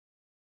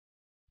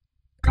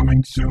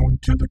Coming soon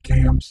to the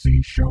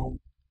KMC show,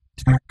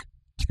 Tech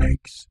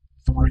Takes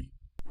 3.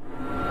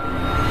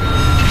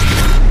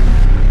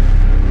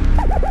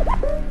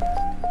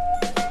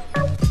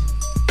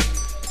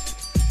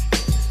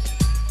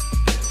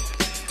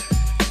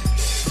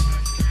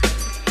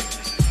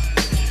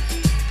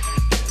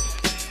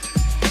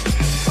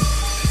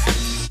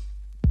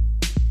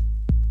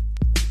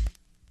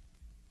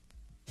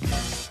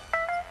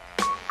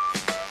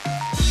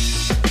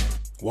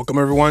 Welcome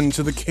everyone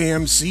to the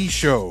KMC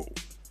show.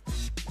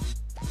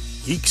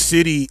 Geek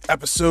City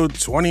episode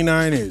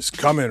 29 is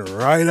coming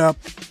right up.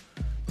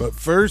 But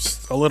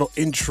first, a little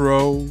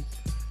intro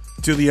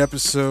to the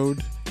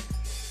episode.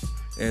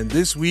 And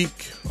this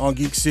week on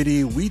Geek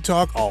City, we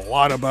talk a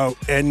lot about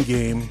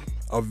Endgame,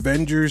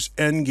 Avengers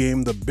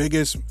Endgame, the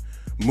biggest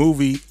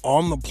movie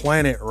on the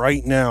planet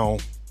right now.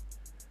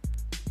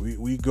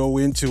 We go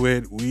into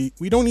it.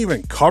 We don't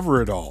even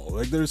cover it all.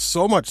 Like, there's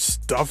so much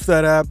stuff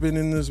that happened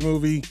in this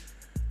movie.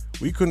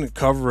 We couldn't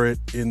cover it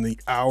in the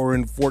hour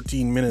and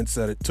 14 minutes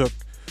that it took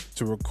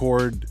to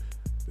record,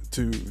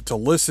 to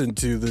listen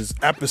to this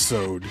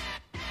episode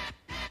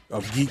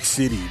of Geek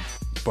City.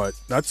 But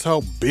that's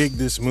how big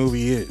this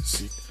movie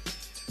is.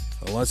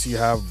 Unless you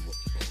have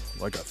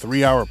like a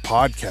 3-hour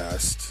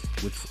podcast,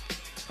 which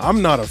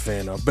I'm not a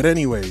fan of. But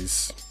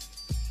anyways,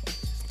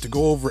 to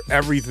go over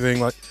everything,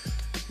 like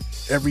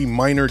every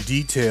minor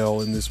detail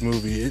in this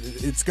movie,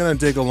 it's going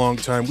to take a long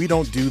time. We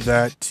don't do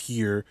that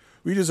here.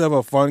 We just have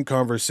a fun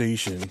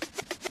conversation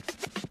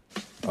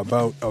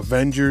about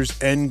Avengers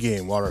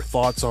Endgame, what our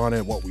thoughts on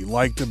it, what we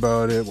liked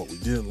about it, what we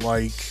didn't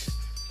like,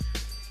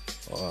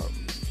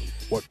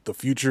 what the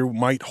future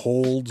might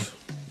hold.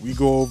 We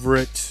go over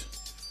it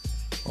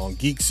on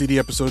Geek City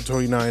episode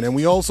 29, and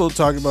we also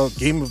talk about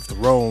Game of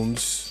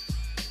Thrones.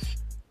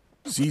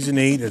 Season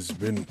 8 has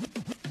been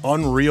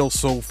unreal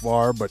so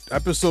far, but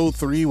episode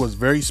 3 was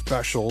very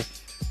special.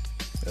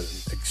 An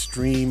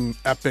extreme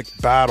epic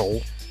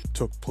battle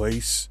took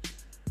place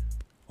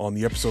on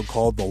the episode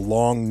called The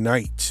Long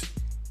Night.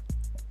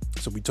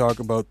 So we talk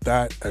about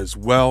that as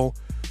well.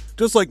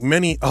 Just like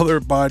many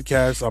other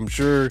podcasts, I'm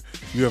sure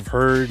you have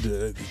heard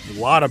a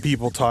lot of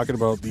people talking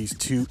about these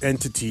two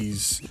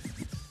entities,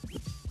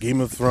 Game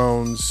of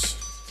Thrones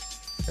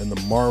and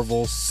the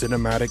Marvel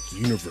Cinematic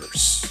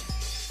Universe.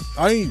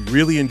 I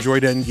really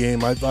enjoyed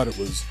Endgame. I thought it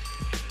was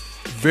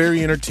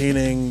very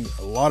entertaining,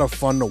 a lot of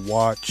fun to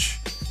watch.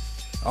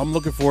 I'm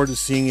looking forward to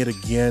seeing it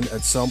again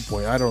at some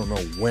point. I don't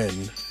know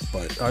when,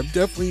 but I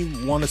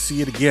definitely want to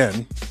see it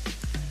again.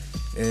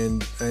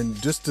 And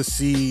just to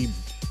see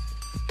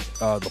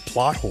the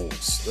plot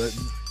holes.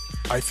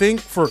 I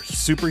think for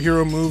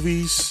superhero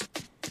movies,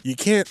 you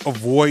can't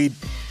avoid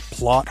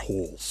plot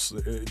holes.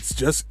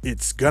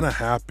 It's gonna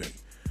happen.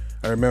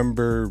 I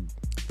remember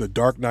The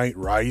Dark Knight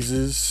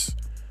Rises.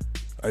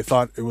 I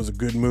thought it was a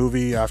good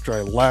movie after I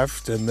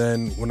left, and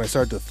then when I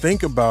started to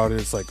think about it,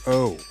 it's like,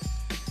 oh,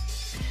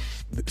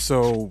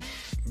 so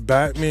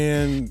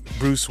Batman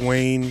Bruce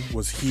Wayne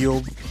was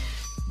healed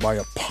by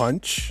a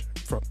punch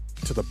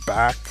to the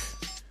back,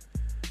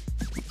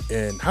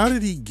 and how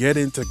did he get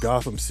into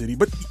Gotham City?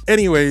 But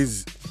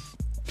anyways,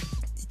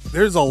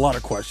 there's a lot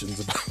of questions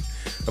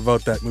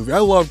about that movie. I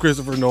love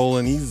Christopher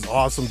Nolan. He's an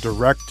awesome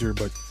director,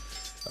 but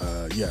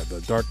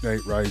The Dark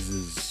Knight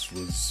Rises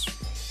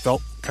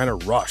felt kind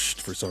of rushed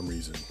for some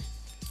reason.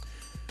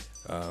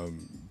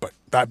 But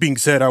that being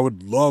said, I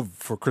would love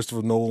for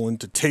Christopher Nolan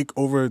to take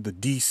over the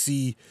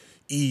DC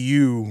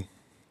EU.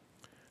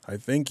 I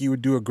think he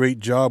would do a great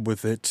job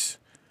with it.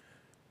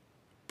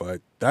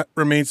 But that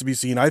remains to be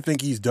seen. I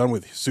think he's done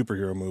with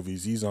superhero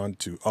movies. He's on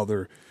to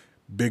other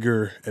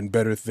bigger and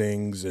better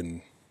things.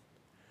 And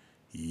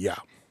yeah.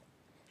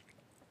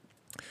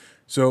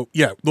 So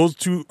yeah, those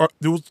two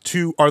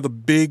are the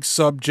big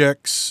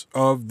subjects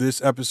of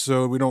this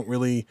episode. We don't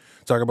really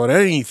talk about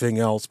anything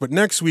else. But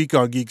next week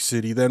on Geek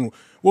City, then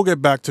we'll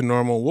get back to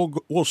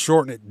normal. We'll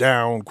shorten it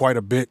down quite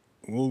a bit.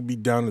 We'll be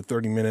down to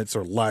 30 minutes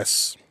or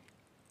less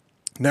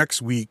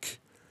next week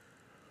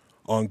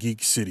on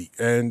Geek City.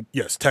 And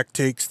yes, Tech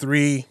Takes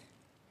 3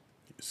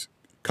 is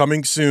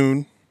coming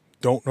soon.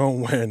 Don't know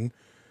when,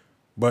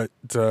 but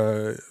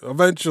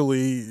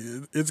eventually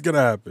it's gonna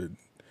happen.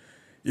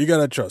 You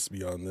gotta trust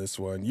me on this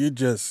one. You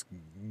just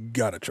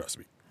gotta trust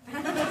me.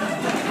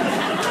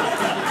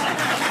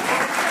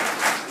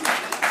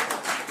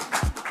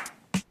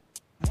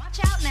 Watch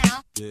out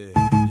now. Yeah.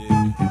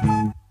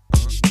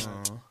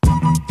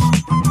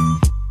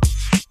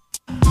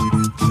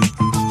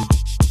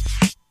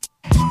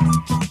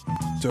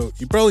 So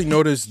you probably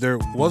noticed there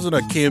wasn't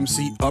a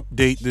KMC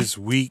update this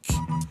week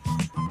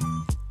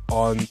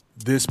on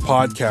this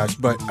podcast,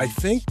 but I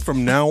think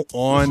from now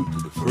on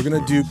we're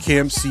gonna do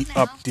KMC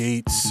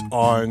updates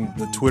on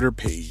the Twitter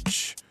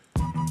page,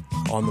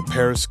 on the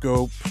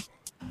Periscope,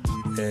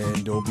 and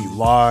it'll be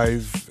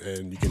live,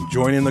 and you can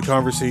join in the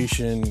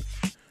conversation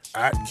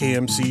at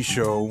KMC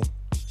Show.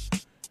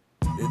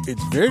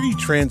 It's very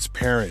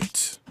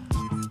transparent.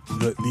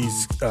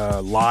 These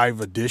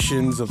live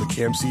editions of the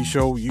KMC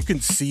Show, you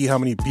can see how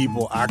many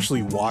people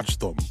actually watch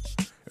them.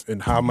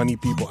 and how many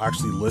people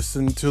actually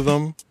listen to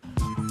them.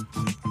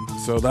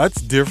 So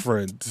that's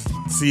different.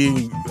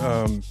 Seeing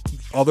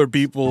other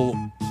people,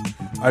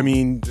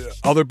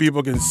 other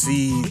people can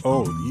see,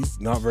 oh, he's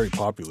not very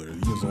popular.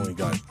 He's only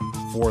got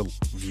 4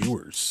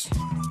 viewers.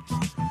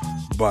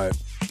 But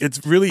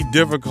it's really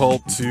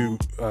difficult to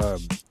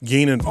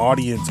gain an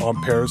audience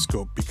on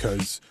Periscope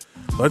because,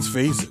 let's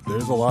face it,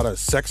 there's a lot of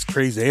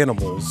sex-crazed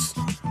animals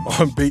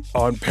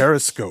on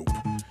Periscope.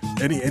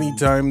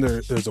 Anytime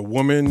there's a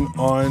woman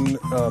on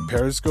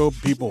Periscope,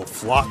 people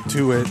flock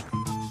to it.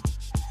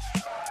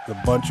 The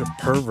bunch of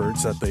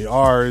perverts that they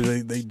are,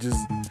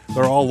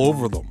 they're all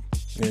over them,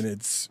 and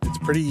it's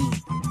pretty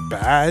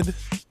bad.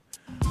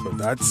 But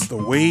that's the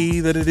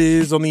way that it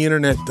is on the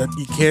internet. That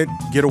you can't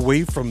get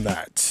away from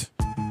that.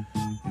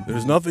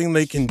 There's nothing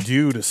they can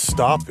do to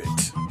stop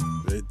it.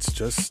 It's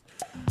just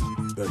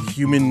the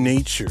human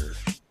nature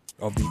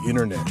of the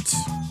internet.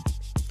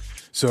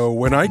 So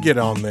when I get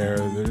on there,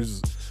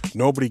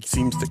 nobody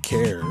seems to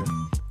care,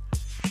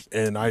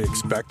 and I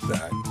expect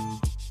that.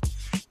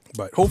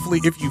 But hopefully,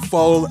 if you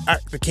follow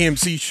the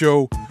KMC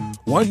show,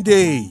 one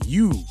day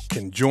you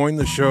can join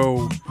the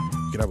show.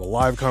 You can have a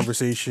live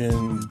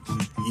conversation,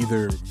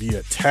 either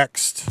via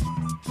text.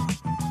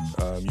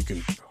 You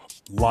can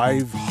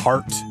live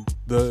heart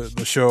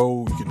the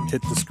show. You can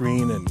hit the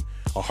screen and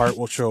a heart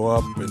will show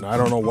up. And I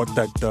don't know what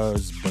that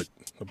does, but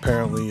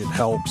apparently it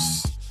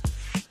helps.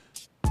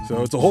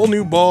 So it's a whole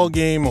new ball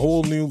game, a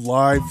whole new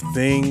live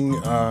thing.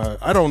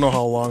 I don't know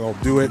how long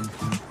I'll do it,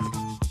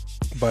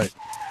 but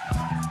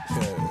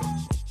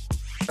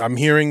I'm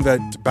hearing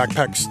that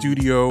Backpack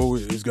Studio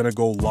is going to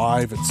go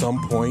live at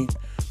some point.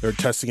 They're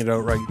testing it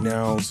out right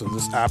now. So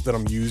this app that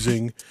I'm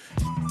using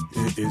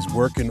is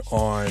working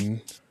on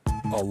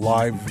a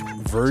live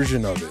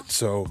version of it.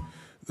 So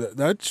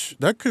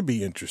that could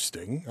be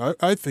interesting.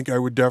 I think I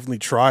would definitely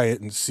try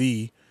it and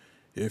see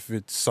if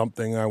it's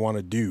something I want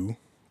to do.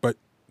 But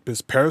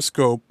this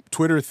Periscope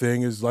Twitter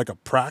thing is like a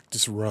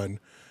practice run.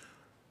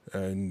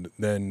 And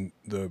then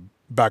the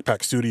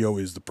Backpack Studio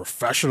is the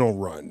professional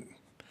run.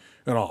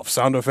 And I'll have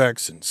sound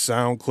effects and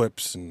sound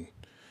clips. And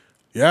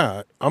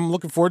yeah, I'm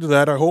looking forward to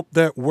that. I hope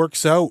that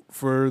works out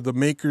for the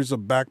makers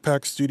of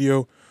Backpack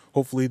Studio.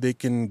 Hopefully they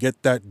can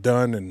get that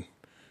done, and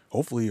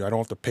hopefully I don't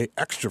have to pay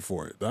extra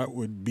for it. That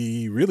would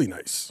be really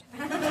nice.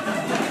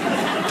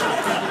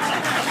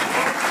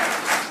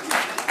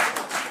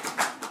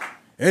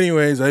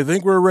 Anyways, I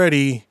think we're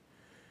ready.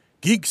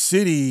 Geek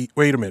City.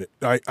 Wait a minute.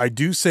 I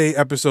do say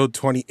episode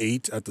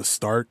 28 at the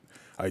start.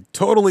 I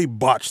totally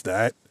botched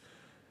that.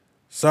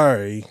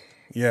 Sorry.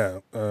 Yeah.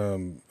 I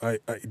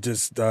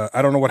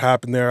don't know what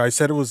happened there. I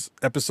said it was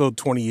episode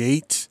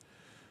 28,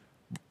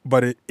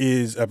 but it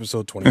is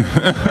episode 29.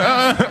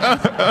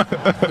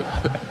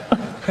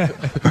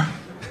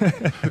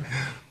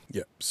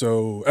 Yeah.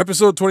 So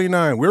episode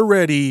 29, we're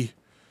ready.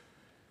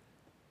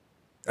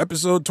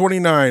 Episode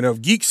 29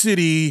 of Geek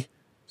City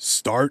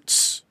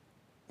starts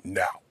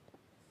now.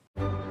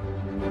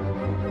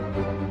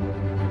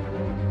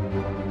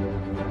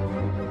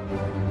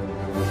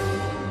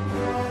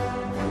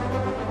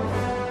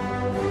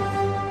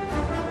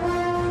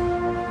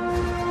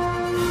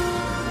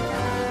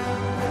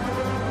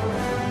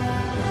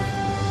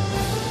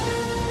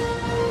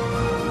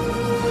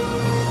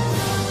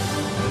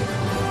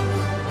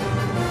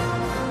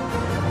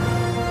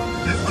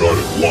 Got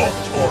it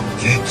locked on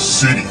Geek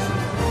City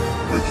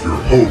with your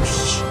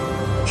hosts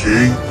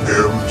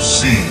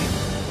KMC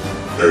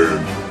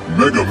and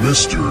Mega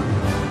Mr.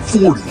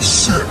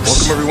 46.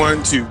 Welcome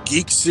everyone to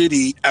Geek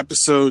City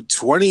episode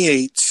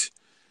 28.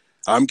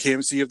 I'm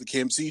KMC of the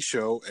KMC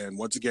Show, and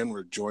once again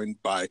we're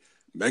joined by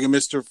Mega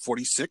Mr.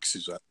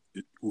 46,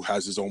 who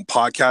has his own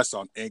podcast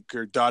on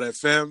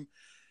Anchor.fm.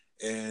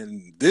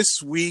 And this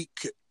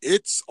week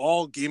it's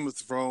all Game of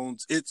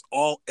Thrones, it's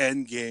all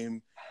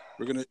Endgame.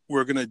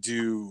 We're gonna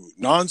do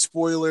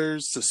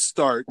non-spoilers to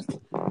start,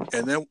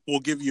 and then we'll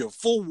give you a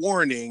full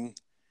warning,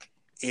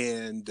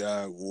 and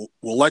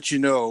we'll let you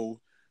know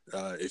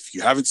if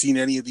you haven't seen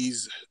any of the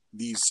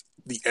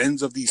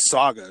ends of these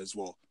sagas.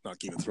 Well, not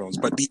Game of Thrones,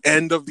 but the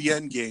end of the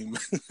Endgame.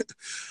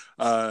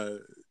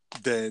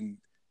 Then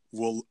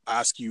we'll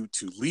ask you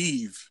to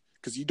leave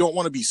because you don't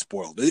want to be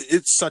spoiled.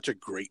 It's such a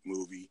great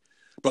movie.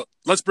 But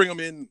let's bring him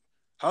in.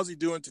 How's he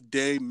doing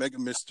today, Mega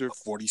Mr.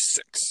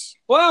 46?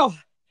 Well,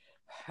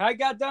 I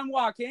got done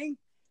walking.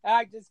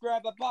 I just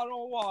grabbed a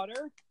bottle of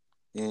water,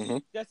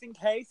 just in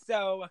case.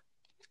 So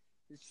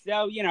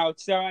I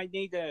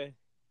need to,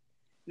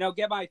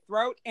 get my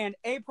throat. And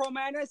April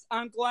Madness,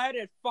 I'm glad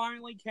it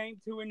finally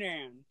came to an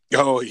end.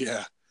 Oh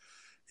yeah,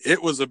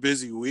 it was a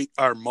busy week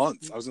or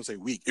month. I was gonna say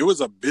week. It was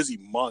a busy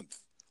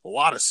month. A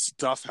lot of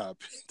stuff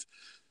happened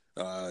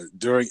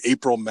during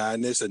April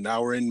Madness, and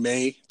now we're in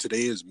May.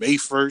 Today is May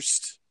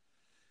 1st.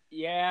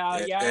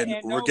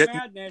 And we're no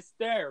madness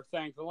there,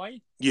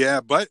 thankfully.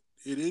 Yeah, but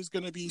it is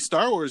going to be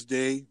Star Wars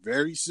Day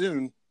very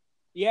soon.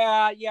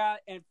 Yeah,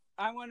 and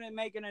I want to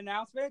make an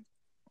announcement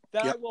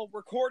that I will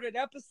record an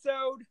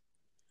episode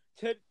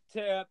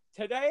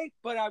today,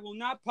 but I will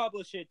not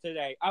publish it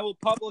today. I will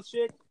publish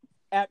it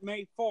at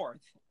May 4th.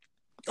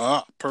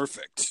 Ah,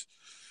 perfect.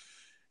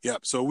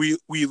 Yep. So we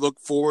look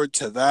forward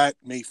to that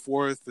May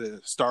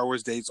 4th, Star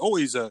Wars Day. It's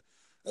always an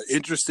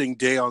interesting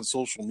day on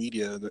social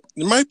media. There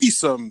might be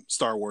some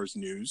Star Wars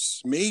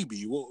news.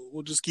 Maybe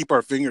we'll just keep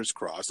our fingers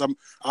crossed.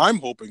 I'm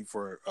hoping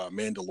for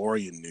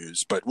Mandalorian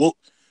news, but we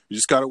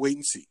just gotta wait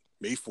and see.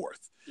 May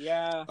 4th.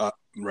 Yeah.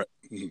 Right.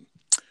 Mm-hmm.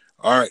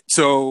 All right.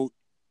 So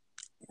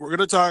we're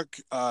gonna talk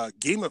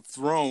Game of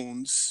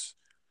Thrones.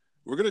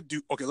 We're going to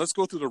do, okay, let's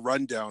go through the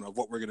rundown of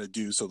what we're going to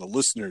do so the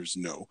listeners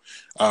know.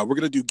 We're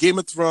going to do Game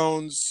of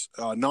Thrones,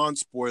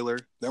 non-spoiler.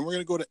 Then we're going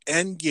to go to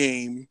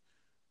Endgame,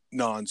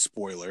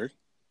 non-spoiler.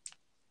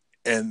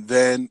 And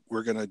then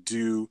we're going to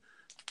do,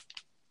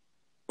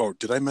 oh,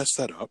 did I mess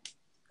that up?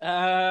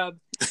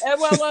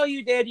 Well,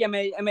 you did. I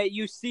mean,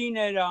 you've seen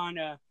it on,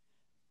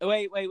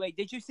 wait.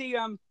 Did you see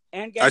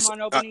Endgame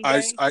on opening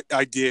day?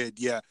 I did,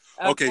 yeah.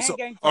 Okay, so,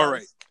 Endgame all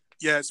right.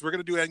 Yes, we're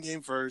going to do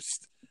Endgame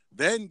first.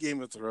 Then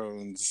Game of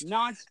Thrones.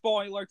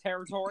 Non-spoiler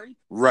territory.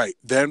 Right.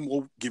 Then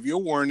we'll give you a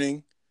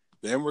warning.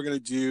 Then we're going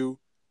to do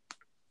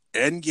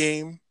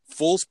Endgame,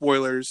 full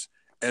spoilers,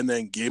 and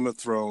then Game of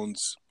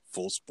Thrones,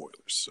 full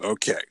spoilers.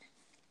 Okay.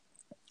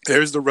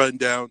 There's the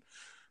rundown.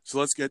 So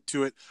let's get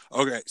to it.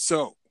 Okay,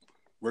 so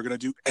we're going to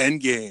do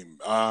Endgame.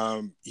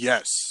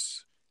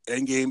 Yes,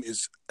 Endgame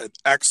is an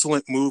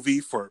excellent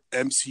movie for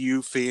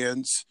MCU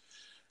fans.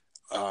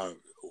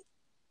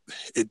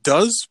 It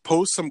does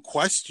pose some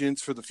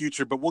questions for the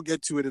future, but we'll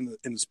get to it in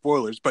the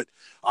spoilers. But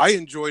I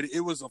enjoyed it. It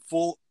was a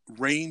full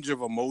range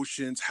of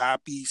emotions: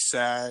 happy,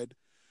 sad,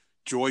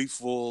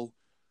 joyful,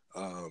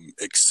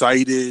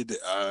 excited.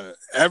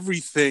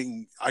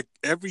 Everything,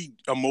 every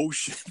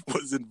emotion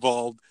was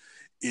involved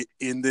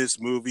in this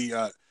movie.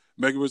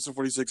 Mega Mr.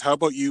 46. How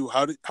about you?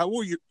 How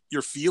were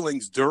your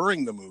feelings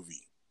during the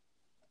movie?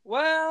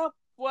 Well,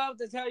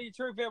 to tell you the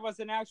truth, it was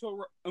an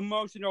actual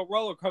emotional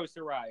roller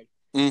coaster ride.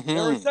 Mm-hmm.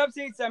 There were some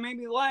scenes that made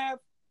me laugh.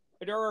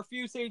 There were a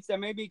few scenes that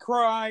made me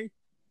cry.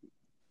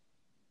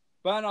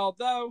 But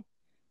although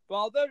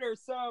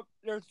there's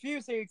a few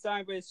scenes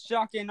I was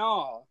shocked and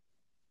awe.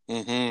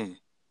 Mm-hmm.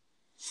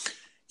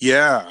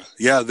 Yeah.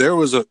 There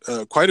was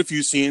quite a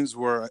few scenes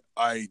where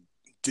I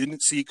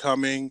didn't see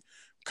coming.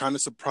 Kind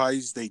of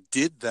surprised they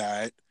did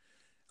that.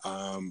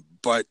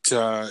 But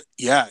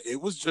it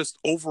was just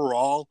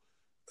overall.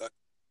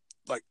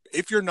 Like,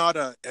 if you're not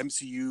a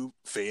MCU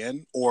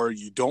fan or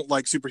you don't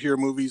like superhero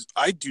movies,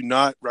 I do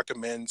not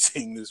recommend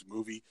seeing this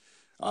movie.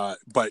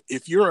 But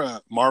if you're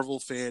a Marvel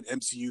fan,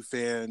 MCU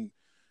fan,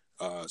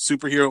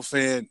 superhero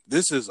fan,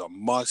 this is a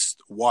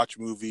must-watch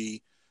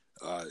movie.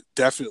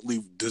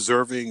 Definitely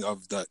deserving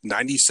of the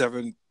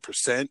 97%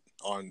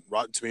 on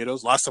Rotten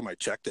Tomatoes. Last time I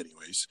checked,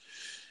 anyways.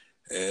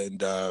 And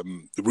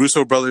the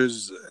Russo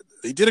brothers,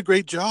 they did a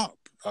great job.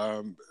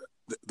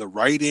 The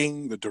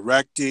writing, the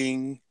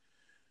directing.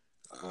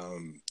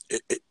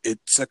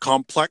 It's a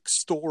complex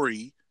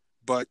story,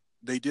 but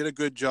they did a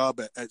good job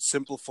at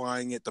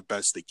simplifying it the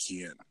best they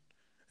can.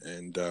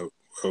 And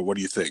what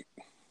do you think?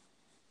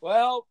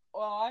 Well,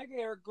 I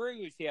can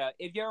agree with you.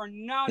 If you're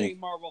not a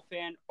Marvel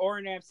fan or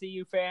an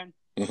MCU fan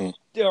or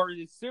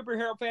a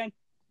superhero fan,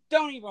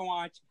 don't even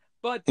watch.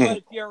 But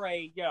if you're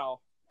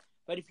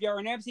if you're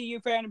an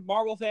MCU fan,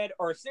 Marvel fan,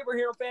 or a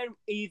superhero fan,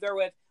 either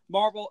with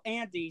Marvel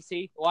and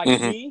DC, like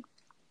me,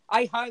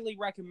 I highly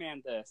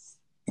recommend this.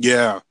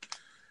 Yeah,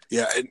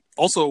 and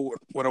also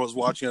when I was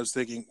watching, I was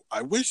thinking,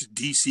 I wish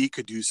DC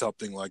could do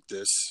something like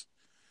this.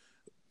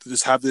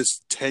 Just have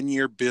this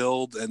 10-year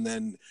build and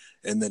then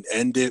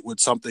end it with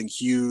something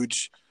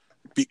huge.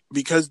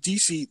 Because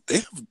DC, they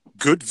have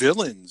good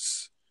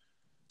villains.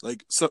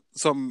 Like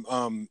some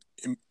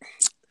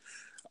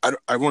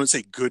I want to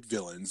say good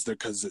villains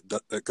because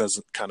that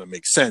doesn't kind of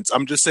make sense.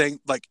 I'm just saying,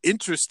 like,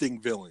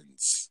 interesting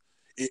villains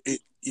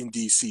in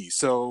DC.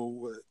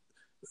 So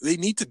they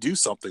need to do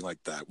something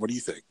like that. What do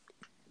you think?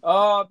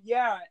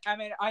 Yeah. I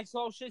mean, I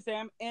saw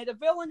Shazam, and the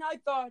villain, I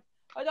thought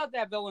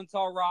that villain's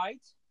all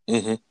right.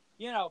 Mm-hmm.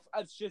 You know,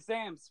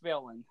 Shazam's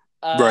villain.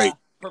 Right.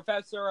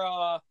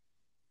 Professor,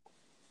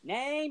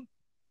 name?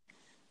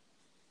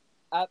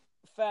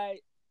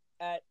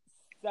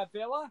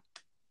 Sevilla?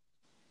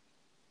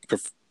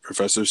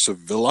 Professor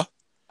Sevilla?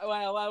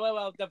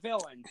 Well, the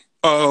villain.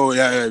 Oh,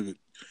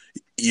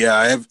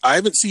 yeah. I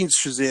haven't seen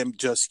Shazam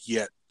just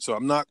yet, so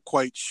I'm not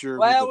quite sure.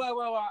 Well,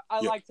 I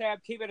like to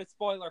keep it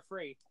spoiler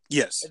free.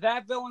 Yes.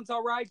 That villain's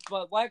all right,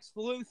 but Lex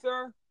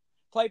Luthor,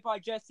 played by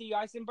Jesse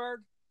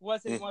Eisenberg,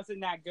 wasn't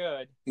that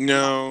good.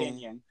 No, in my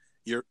opinion.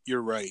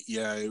 You're right.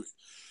 Yeah.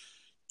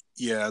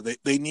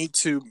 They need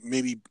to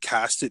maybe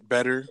cast it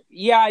better.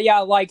 Yeah.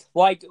 Like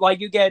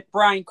you get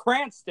Bryan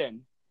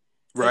Cranston.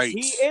 Right.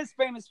 He is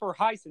famous for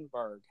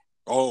Heisenberg.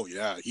 Oh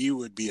yeah, he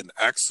would be an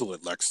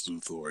excellent Lex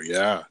Luthor.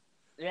 Yeah.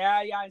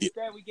 Yeah.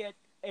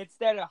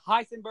 Instead of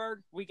Heisenberg,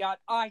 we got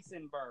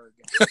Eisenberg.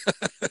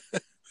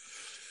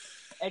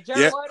 And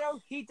Jared Leto,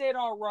 he did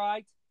all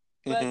right,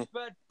 but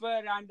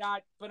I'm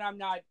not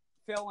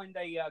feeling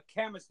the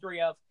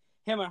chemistry of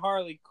him and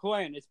Harley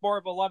Quinn. It's more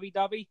of a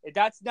lovey-dovey.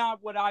 That's not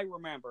what I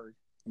remembered.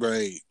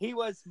 Right. He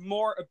was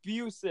more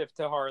abusive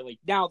to Harley.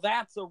 Now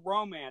that's a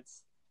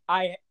romance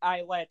I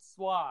let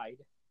slide.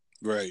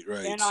 Right.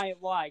 And I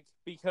liked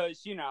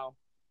because,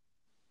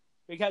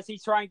 because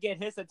he's trying to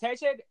get his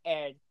attention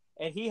and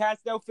he has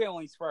no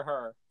feelings for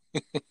her.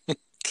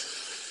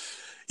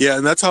 Yeah,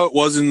 and that's how it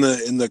was in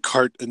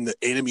the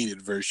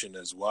animated version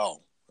as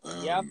well.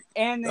 Yep.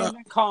 And in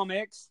the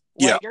comics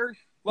later,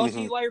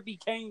 she later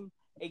became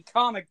a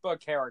comic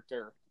book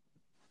character.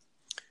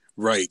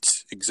 Right,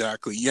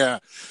 exactly. Yeah.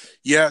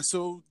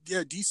 So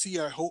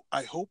DC.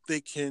 I hope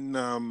they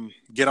can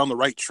get on the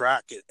right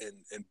track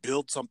and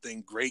build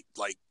something great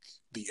like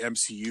the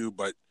MCU.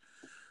 But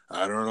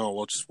I don't know.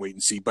 We'll just wait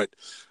and see. But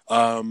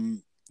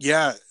the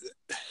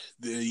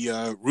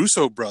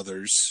Russo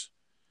brothers,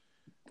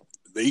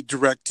 they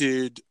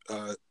directed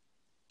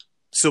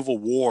Civil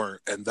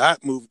War, and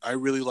that movie, I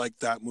really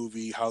liked that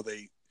movie. How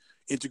they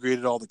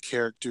integrated all the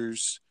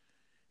characters.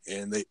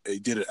 And they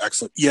did it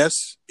excellent.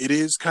 Yes, it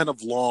is kind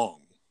of long.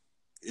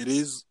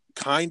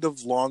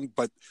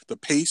 But the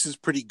pace is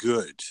pretty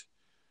good.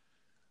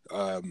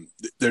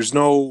 There's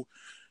no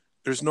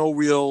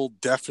real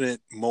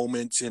definite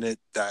moments in it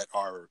that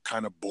are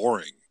kind of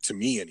boring to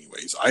me.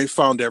 Anyways, I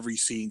found every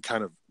scene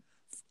kind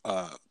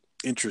of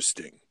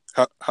interesting.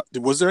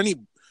 Was there any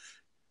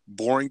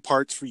boring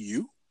parts for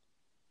you?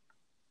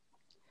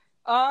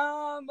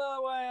 Well,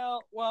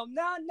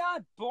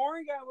 not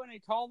boring. I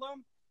wouldn't call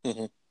them.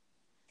 Mm-hmm.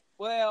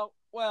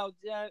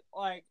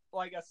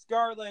 Like a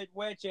Scarlet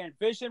Witch and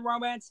Vision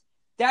romance,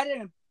 that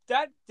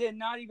did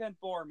not even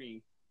bore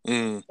me.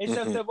 It's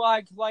just that,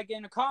 like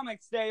in the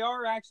comics, they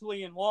are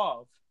actually in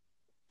love.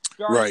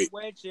 Scarlet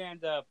Witch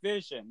and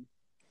Vision.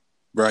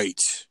 Right.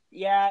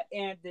 Yeah,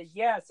 and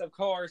yes, of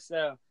course.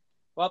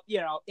 With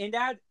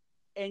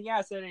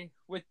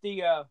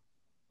the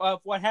of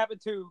what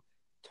happened to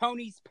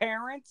Tony's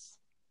parents.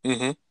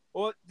 Mm-hmm.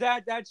 Well,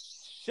 that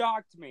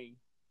shocked me.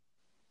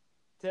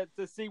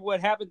 To see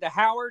what happened to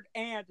Howard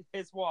and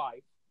his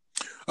wife.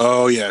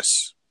 Oh yes,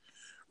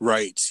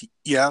 right.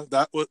 Yeah,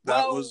 Baron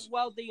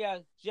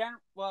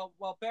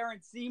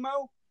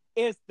Zemo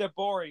is the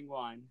boring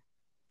one.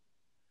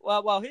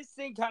 Well, his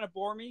scene kind of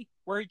bore me,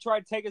 where he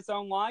tried to take his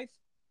own life.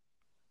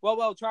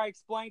 Try to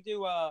explain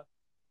to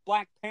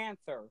Black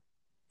Panther.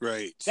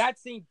 Right. That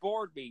scene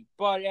bored me,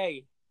 but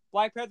hey,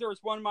 Black Panther is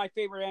one of my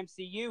favorite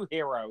MCU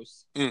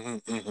heroes, and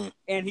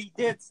he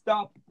did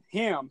stop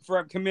him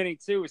from committing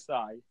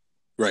suicide.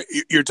 Right.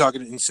 You're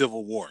talking in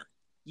Civil War.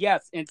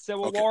 Yes, in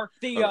Civil War,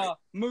 the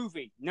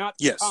movie, not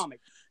the comic.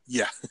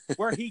 Yeah.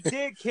 Where he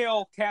did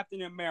kill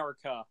Captain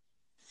America.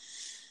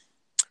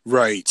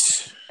 Right.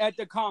 At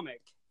the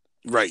comic.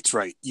 Right.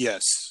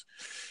 Yes.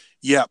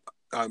 Yep.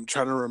 I'm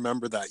trying to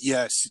remember that.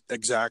 Yes,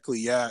 exactly.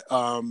 Yeah.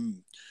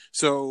 The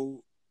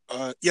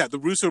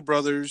Russo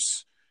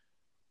brothers,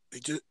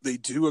 they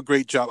do a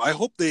great job. I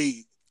hope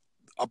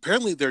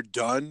apparently they're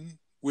done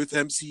with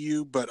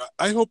MCU, but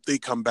I hope they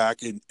come back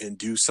and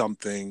do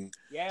something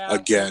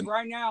again.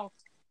 Right now,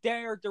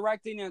 they're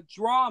directing a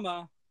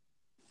drama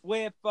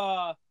with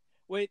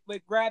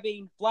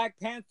grabbing Black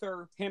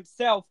Panther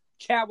himself,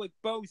 Chadwick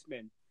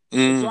Boseman.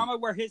 A drama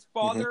where his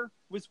father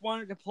was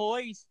one of the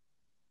police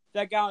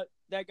that got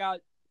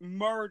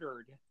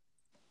murdered,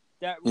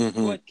 that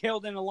was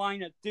killed in the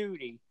line of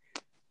duty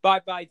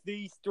by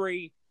these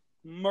three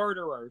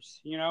murderers,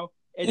 and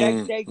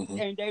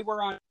they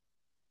were on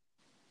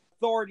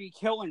authority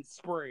killing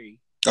spree.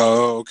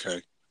 Oh,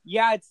 okay.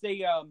 Yeah, it's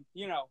the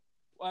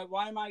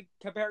why am I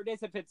comparing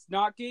this if it's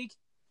not geek?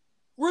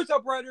 Russo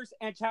brothers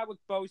and Chadwick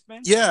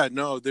Boseman. Yeah,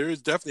 no, there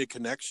is definitely a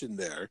connection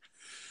there.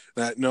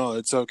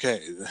 It's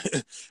okay.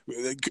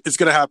 It's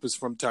gonna happen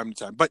from time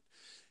to time, but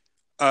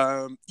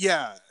I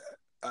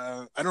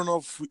don't know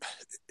if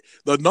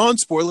the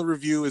non-spoiler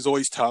review is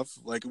always tough.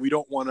 Like, we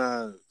don't want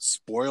to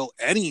spoil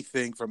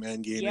anything from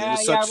Endgame.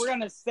 We're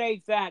gonna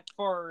save that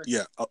for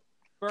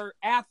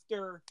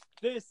after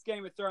this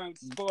Game of Thrones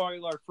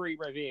spoiler-free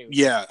review.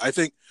 Yeah, I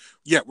think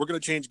we're gonna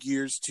change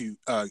gears to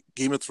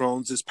Game of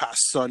Thrones this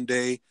past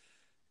Sunday,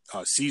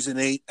 season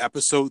 8,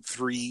 episode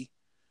 3,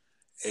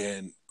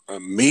 and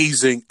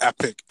amazing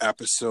epic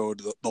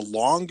episode, the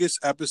longest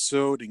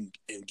episode in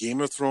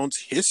Game of Thrones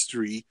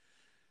history.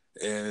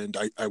 And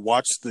I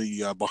watched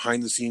the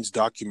behind the scenes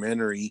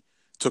documentary.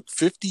 Took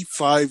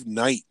 55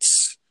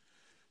 nights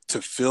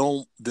to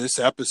film this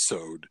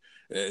episode,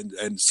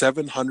 and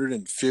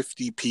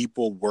 750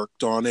 people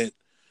worked on it.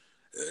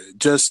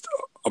 Just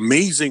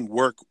amazing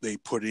work they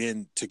put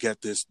in to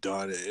get this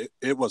done.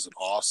 It was an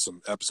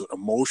awesome episode,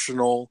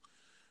 emotional,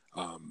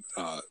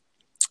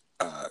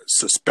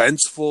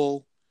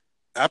 suspenseful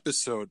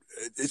episode.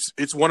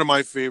 It's one of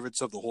my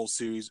favorites of the whole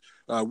series.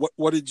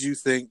 What did you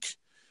think,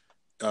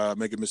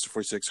 Mega Mr.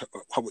 46?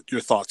 What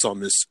your thoughts on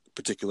this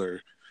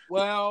particular?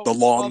 The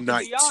Long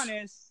Night. To be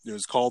honest, it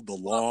was called The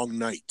Long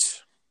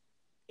Night.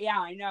 Yeah,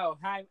 I know.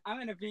 I'm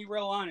going to be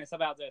real honest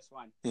about this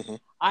one. Mm-hmm.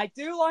 I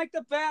do like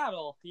the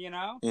battle.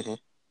 Mm-hmm.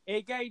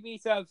 It gave me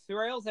some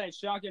thrills and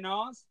shock and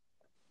awe.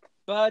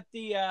 But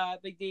the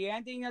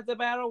ending of the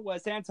battle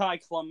was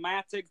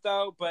anticlimactic,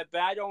 though. But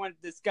I don't want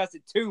to discuss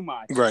it too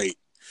much, Right?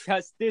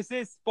 Because this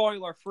is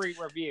spoiler-free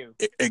review.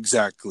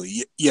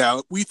 Exactly.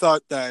 Yeah, we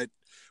thought that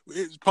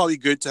it's probably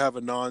good to have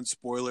a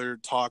non-spoiler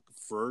talk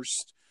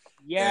first.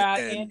 Yeah,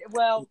 and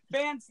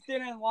fans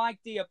didn't like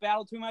the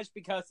battle too much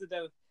because of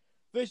the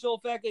visual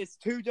effect. It's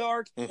too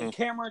dark. Mm-hmm. The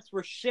cameras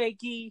were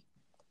shaky.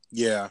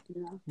 Yeah,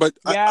 but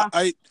yeah.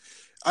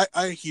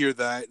 I hear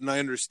that and I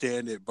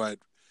understand it, but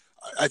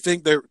I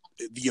think the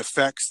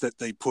effects that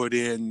they put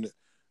in,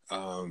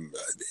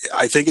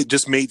 I think it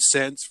just made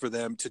sense for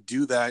them to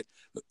do that.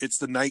 It's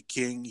the Night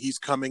King. He's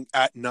coming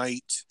at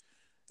night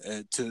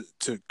to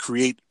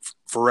create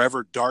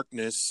forever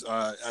darkness.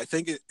 I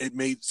think it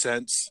made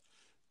sense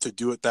to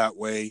do it that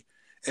way,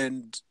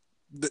 and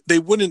they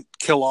wouldn't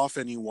kill off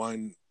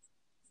anyone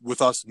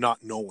with us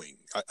not knowing.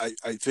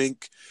 I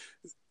think.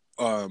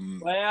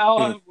 One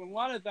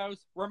of those.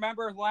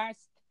 Remember last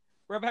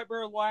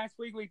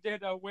week we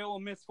did a Wheel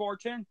of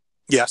Misfortune?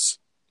 Yes.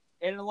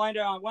 And it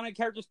landed on one of the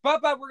characters.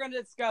 But we're going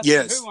to discuss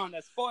who on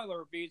the spoiler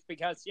reviews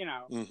because,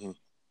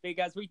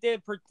 because we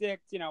did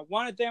predict,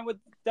 one of them would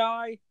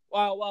die.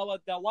 Well,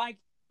 the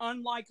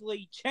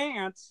unlikely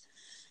chance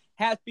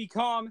has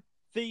become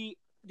the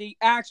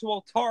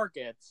actual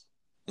target.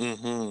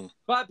 Mm-hmm.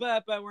 But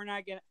we're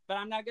not gonna. But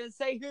I'm not gonna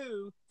say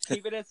who.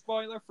 Keep it as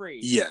spoiler free.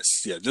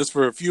 Yes, yeah, just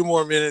for a few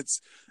more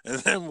minutes, and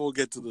then we'll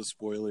get to the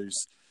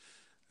spoilers.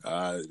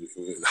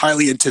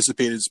 Highly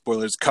anticipated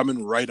spoilers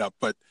coming right up,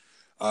 but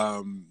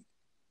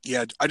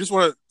yeah, I just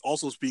want to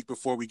also speak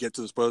before we get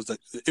to the spoilers that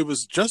it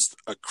was just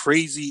a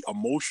crazy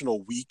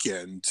emotional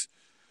weekend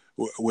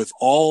with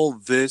all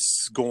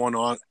this going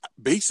on,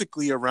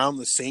 basically around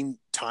the same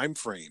time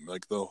frame,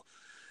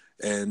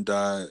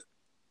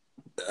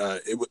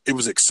 it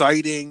was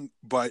exciting,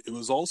 but it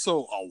was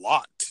also a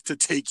lot to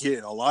take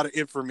in, a lot of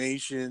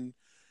information,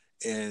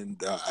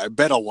 and I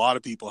bet a lot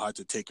of people had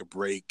to take a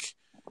break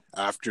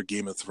after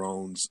Game of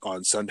Thrones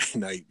on Sunday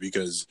night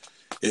because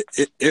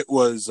it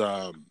was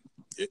a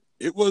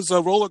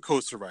roller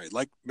coaster ride,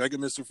 like Mega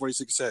Mr.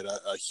 46 said,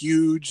 a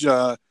huge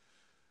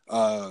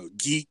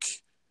geek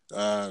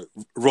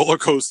roller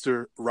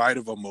coaster ride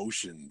of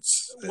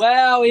emotions.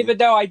 Well, even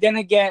though I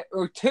didn't get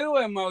too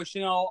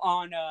emotional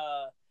on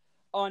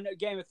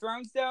Game of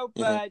Thrones, though,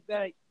 but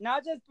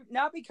not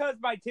because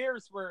my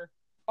tears were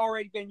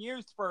already been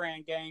used for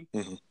Endgame,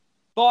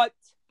 but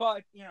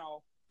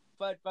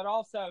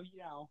also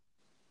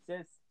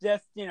just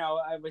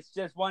I was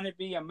just want to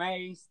be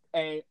amazed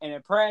and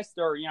impressed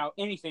or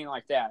anything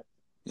like that.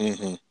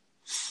 Mm-hmm.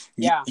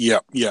 Yeah.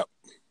 Yep.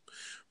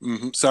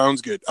 Mm-hmm.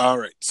 Sounds good. All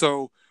right.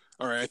 So,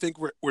 I think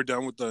we're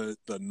done with the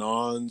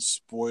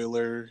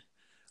non-spoiler.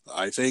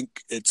 I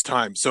think it's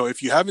time. So,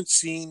 if you haven't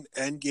seen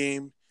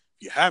Endgame,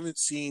 you haven't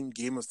seen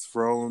Game of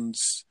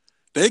Thrones,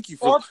 thank you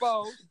for... Or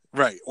both.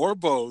 Right, or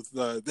both.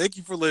 Thank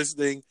you for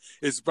listening.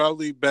 It's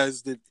probably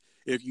best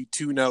if you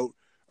tune out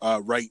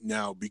right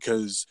now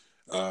because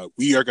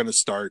we are going to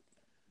start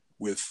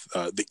with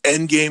the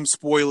Endgame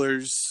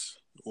spoilers,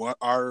 what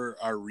our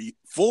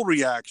full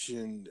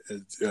reaction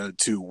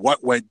to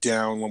what went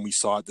down when we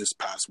saw it this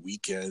past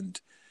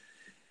weekend.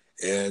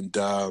 And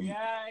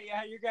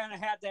you're gonna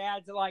have to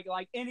add to like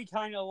any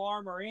kind of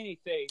alarm or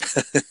anything.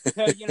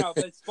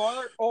 The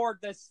spoiler or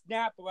the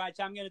snap, which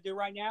I'm gonna do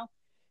right now.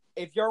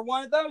 If you're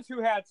one of those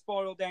who had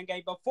spoiled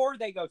Endgame before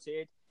they go see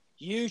it,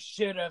 you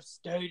should have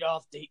stayed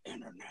off the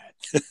internet.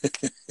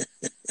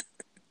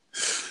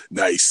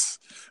 Nice,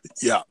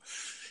 yeah,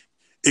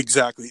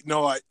 exactly.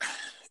 No,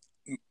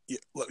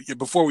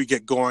 before we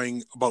get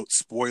going about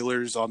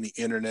spoilers on the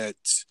internet.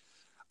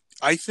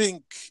 I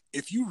think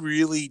if you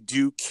really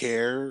do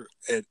care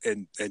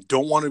and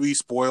don't want to be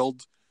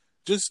spoiled,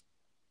 just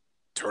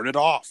turn it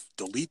off.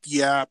 Delete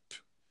the app.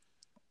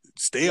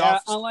 Stay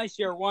off. Unless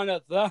you're one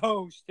of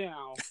those,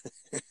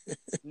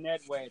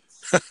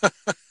 Nedwits.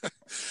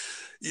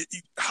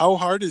 How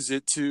hard is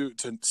it to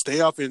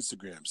stay off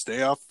Instagram,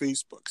 stay off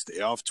Facebook, stay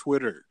off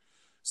Twitter?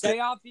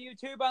 Stay off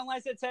YouTube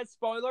unless it says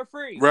spoiler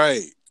free.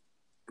 Right.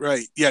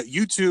 Yeah,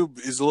 YouTube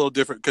is a little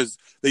different because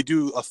they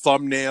do a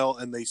thumbnail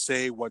and they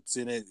say what's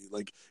in it.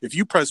 Like, if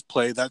you press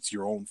play, that's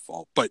your own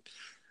fault. But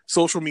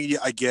social media,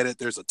 I get it.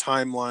 There's a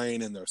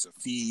timeline and there's a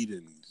feed,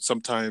 and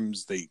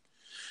sometimes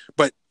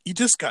but you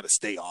just got to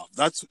stay off.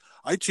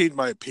 I changed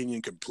my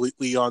opinion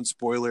completely on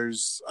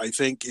spoilers. I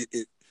think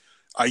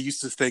I used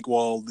to think,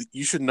 well,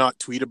 you should not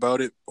tweet about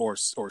it or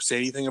say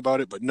anything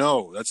about it. But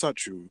no, that's not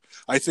true.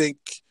 I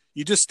think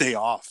you just stay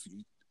off.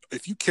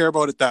 If you care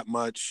about it that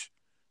much,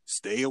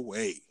 stay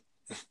away.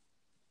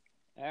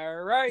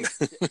 All right.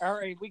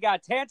 We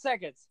got 10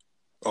 seconds.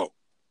 Oh.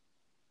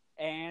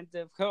 And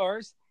of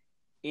course,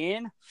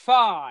 in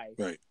 5,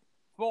 right,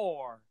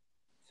 4,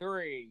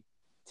 3,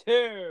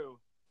 2.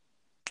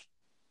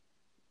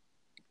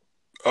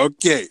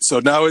 Okay, so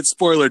now it's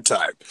spoiler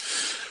time.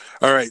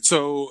 All right,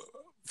 so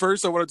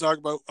first I want to talk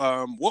about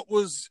what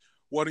was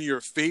one of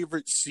your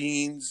favorite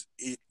scenes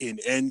in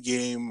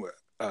Endgame.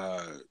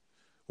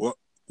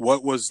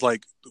 What was,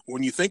 like,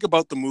 when you think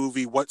about the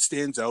movie, what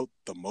stands out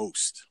the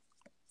most?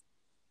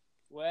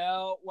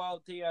 Well,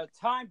 the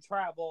time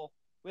travel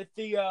with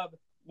the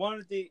one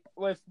of the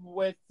with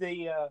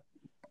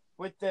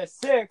the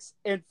 6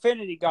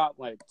 Infinity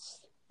Gauntlets.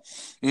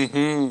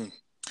 Mm-hmm.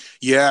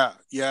 Yeah,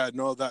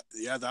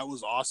 that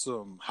was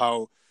awesome.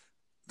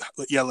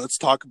 Let's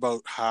talk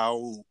about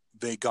how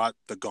they got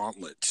the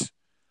gauntlet.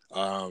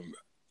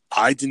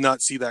 I did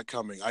not see that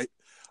coming.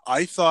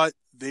 I thought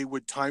they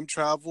would time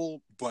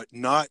travel, but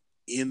not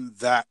in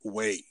that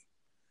way,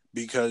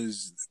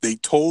 because they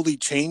totally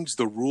changed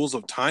the rules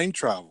of time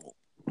travel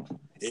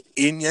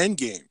in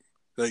Endgame.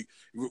 Like,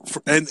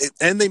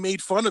 and they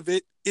made fun of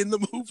it in the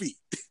movie.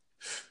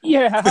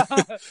 Yeah,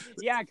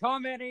 yeah,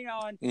 commenting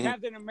on Mhm.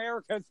 Captain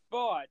America's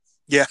spots.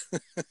 Yeah.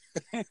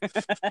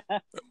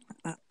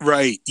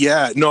 Right.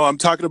 Yeah. No, I'm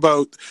talking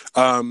about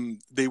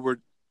they were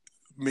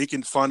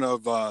making fun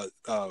of Back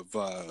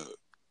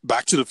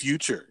to the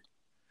Future.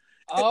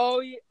 Oh,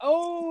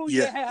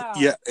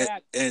 yeah.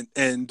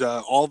 And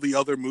all the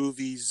other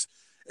movies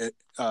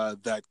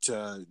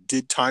that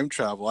did time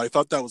travel. I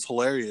thought that was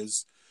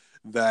hilarious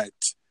that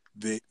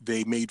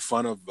they made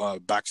fun of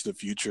Back to the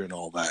Future and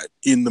all that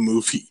in the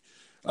movie.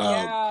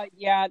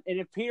 Yeah. And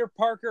if Peter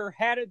Parker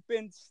hadn't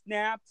been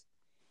snapped,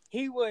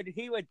 he would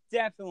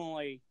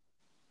definitely.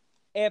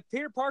 If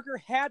Peter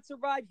Parker had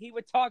survived, he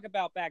would talk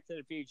about Back to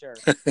the Future.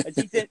 As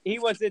he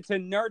was into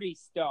nerdy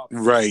stuff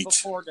Right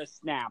before the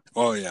snap.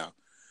 Oh yeah.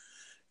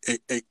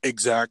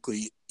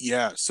 Exactly.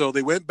 Yeah. So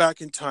they went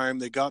back in time.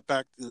 They got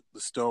back the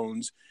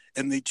stones,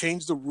 and they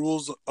changed the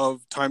rules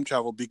of time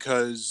travel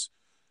because,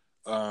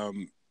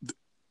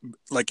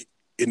 like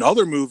in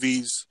other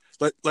movies,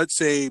 let's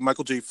say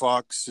Michael J.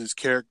 Fox's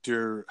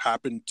character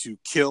happened to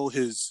kill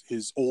his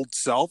old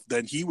self,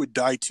 then he would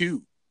die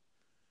too.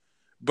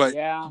 But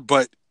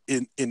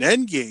in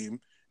Endgame,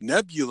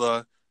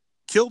 Nebula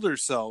killed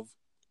herself,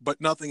 but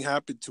nothing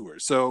happened to her.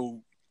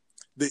 So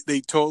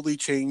they totally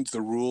changed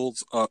the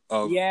rules of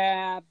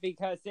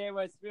because it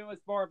was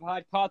more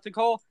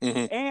hypothetical.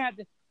 Mm-hmm.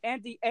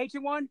 And the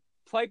ancient one,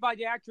 played by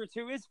the actress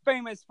who is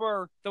famous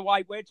for the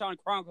White Witch on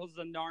Chronicles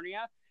of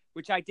Narnia,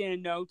 which I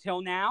didn't know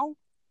till now,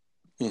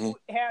 Mm-hmm.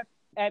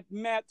 had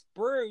met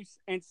Bruce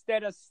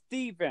instead of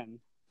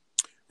Steven.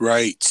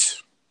 Right.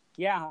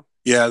 Yeah.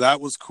 Yeah,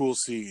 that was cool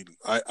scene.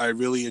 I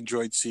really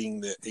enjoyed seeing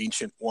the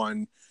Ancient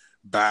One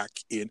back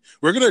in.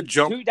 We're gonna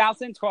jump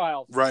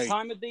 2012, right?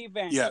 Time of the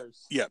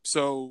Avengers. Yeah.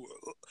 So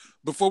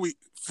before we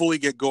fully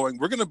get going,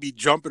 we're gonna be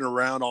jumping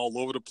around all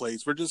over the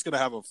place. We're just gonna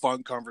have a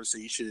fun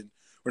conversation.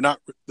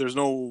 There's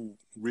no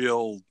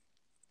real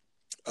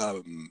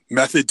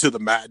method to the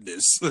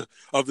madness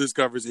of this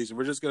conversation.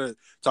 We're just gonna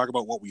talk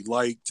about what we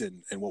liked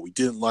and what we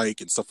didn't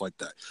like and stuff like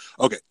that.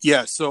 Okay,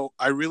 yeah. So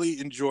I really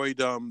enjoyed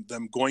them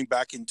going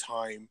back in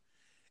time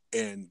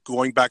and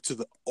going back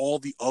to all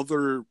the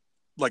other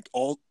it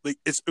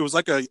was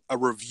like a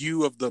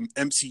review of the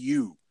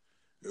MCU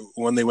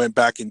when they went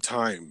back in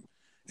time,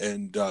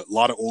 and a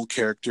lot of old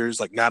characters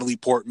like Natalie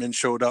Portman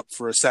showed up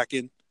for a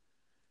second.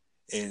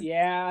 And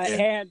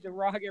the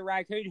Rocket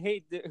Raccoon,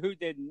 who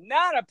did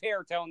not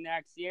appear till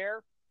next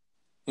year,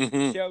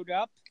 mm-hmm. showed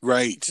up.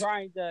 Right.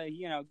 Trying to,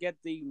 get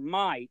the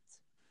might.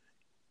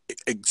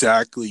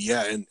 Exactly,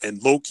 yeah.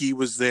 And Loki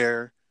was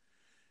there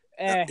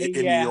in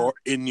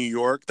New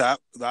York. That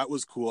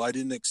was cool. I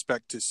didn't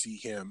expect to see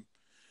him.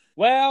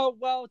 Well,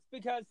 it's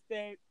because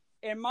it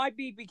might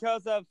be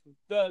because of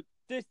the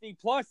Disney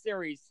Plus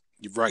series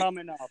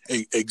coming up.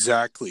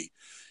 Exactly.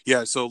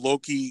 Yeah, so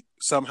Loki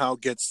somehow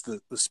gets the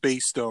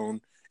Space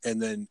Stone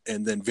and then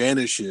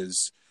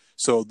vanishes.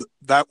 So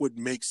that would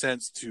make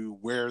sense to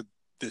where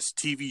this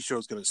TV show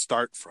is going to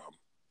start from.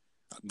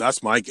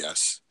 That's my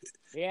guess.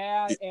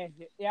 Yeah,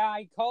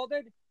 I called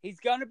it. He's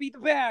going to be the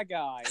bad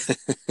guy.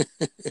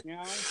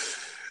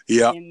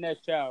 Yeah. In the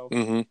show.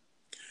 Mm-hmm.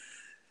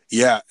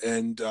 Yeah,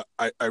 and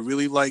I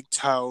really liked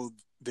how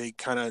they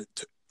kind of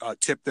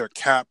tipped their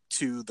cap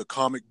to the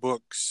comic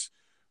books,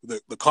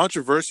 the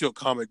controversial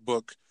comic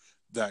book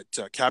that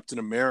Captain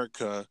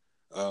America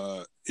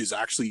is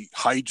actually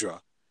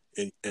Hydra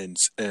in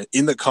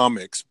the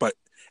comics, but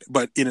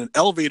in an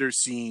elevator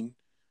scene,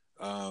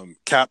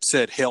 Cap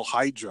said "Hail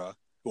Hydra,"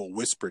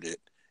 whispered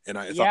it, and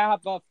I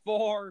thought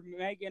before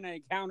making an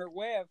encounter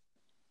with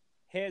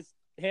his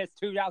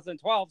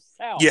 2012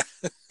 self. Yeah.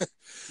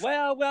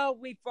 well,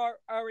 we've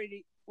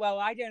already. Well,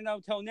 I didn't know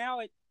till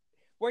now.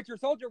 Winter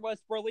Soldier was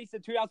released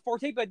in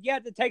 2014, but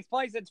yet it takes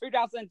place in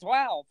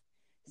 2012.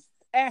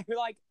 And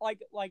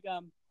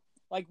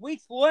like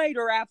weeks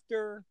later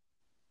after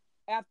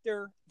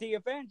the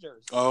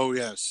Avengers. Oh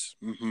yes.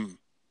 Mm-hmm.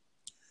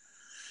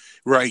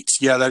 Right.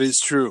 Yeah, that is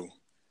true.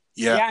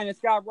 Yeah. Yeah, and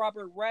it's got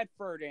Robert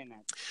Redford in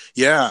it.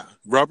 Yeah,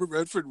 Robert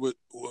Redford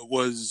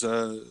was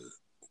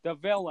the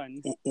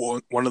villain.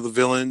 One of the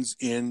villains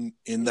in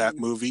that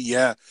movie.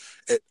 Yeah.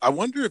 I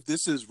wonder if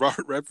this is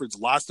Robert Redford's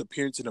last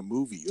appearance in a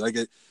movie.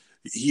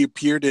 He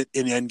appeared in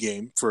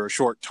Endgame for a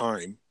short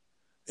time.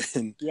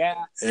 And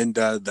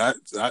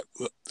that's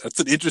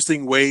an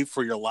interesting way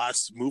for your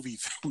last movie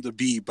film to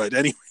be. But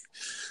anyway,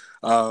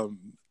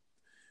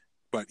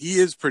 but he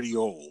is pretty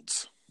old.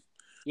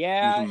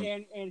 Yeah,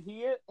 and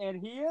he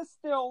is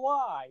still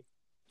alive.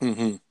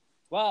 Mm-hmm.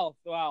 Well,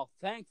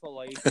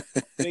 thankfully,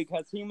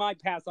 because he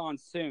might pass on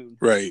soon.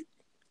 Right.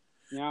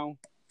 You know.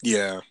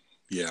 Yeah.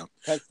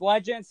 Because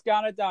legends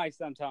gotta die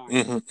sometime.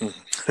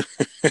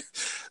 Mm-hmm.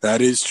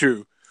 That is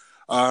true.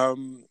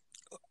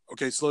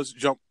 Okay, so let's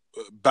jump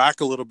back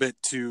a little bit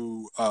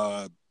to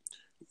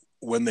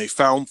when they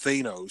found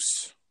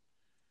Thanos.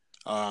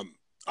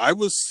 I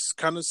was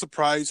kind of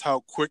surprised how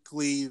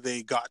quickly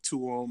they got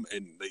to him,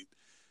 and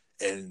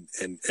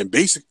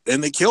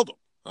they killed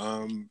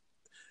him.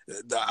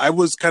 I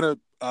was kind of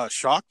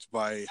shocked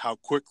by how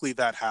quickly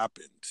that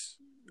happened.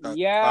 How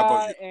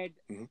about you? And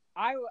Mm-hmm.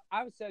 I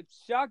was so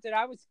shocked that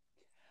I was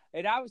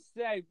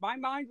say my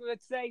mind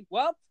would say,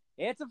 well,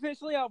 it's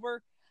officially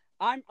over.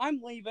 I'm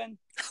leaving.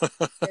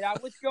 And I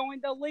was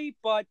going to leave,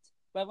 but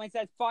when it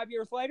says 5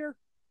 years later,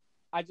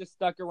 I just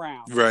stuck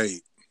around.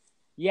 Right.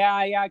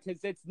 Yeah,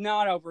 because it's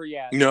not over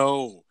yet.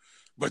 No,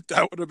 but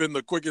that would have been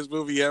the quickest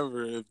movie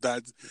ever if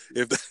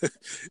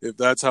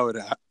that's how it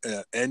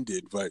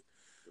ended. But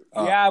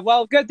yeah,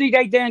 well, good thing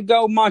they didn't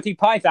go Monty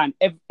Python.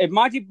 If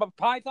Monty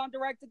Python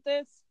directed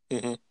this,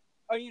 mm-hmm.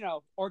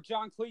 or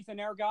John Cleese and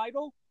Eric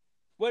Idle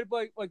would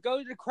go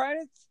to the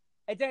credits,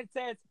 and then it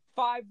says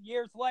 5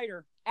 years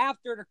later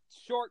after the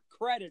short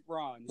credit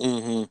run,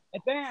 mm-hmm.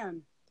 and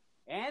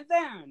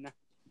then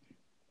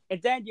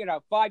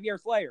 5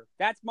 years later,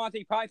 that's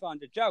Monty Python,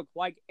 the joke,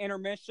 like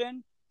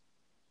intermission.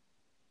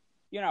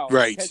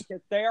 Right?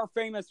 Because they are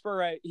famous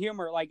for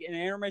humor, like an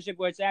intermission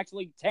was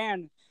actually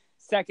 10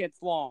 seconds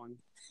long.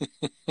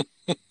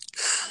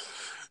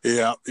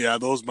 Yeah,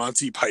 those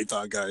Monty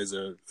Python guys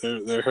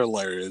they're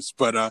hilarious.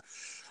 But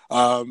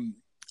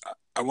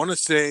I want to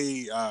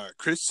say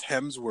Chris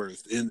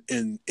Hemsworth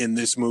in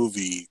this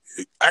movie,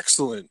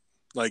 excellent.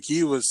 Like,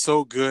 he was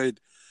so good.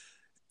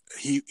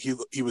 He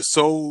was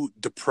so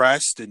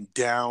depressed and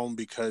down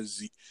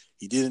because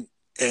he didn't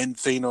end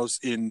Thanos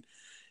in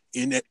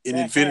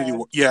Infinity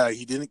War. Yeah,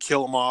 he didn't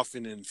kill him off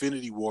in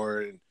Infinity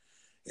War,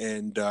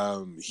 and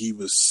he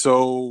was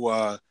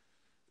so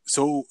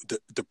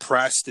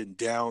depressed and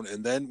down.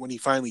 And then when he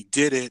finally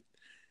did it,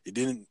 it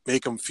didn't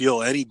make him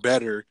feel any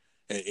better,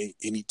 and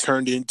he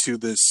turned into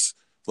this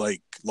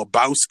like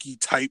Lebowski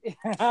type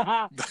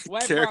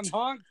went character. From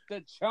hunk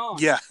to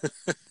chunk. Yeah,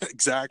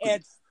 exactly.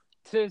 It's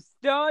to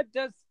stud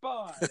to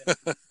spud.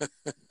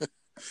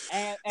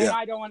 And yeah.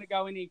 I don't want to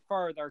go any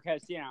further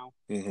because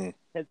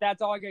because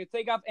that's all I can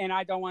think of, and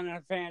I don't want to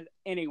offend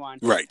anyone.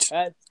 Right.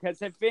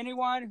 Because if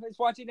anyone is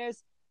watching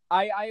this,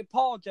 I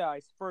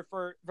apologize for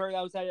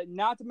those that are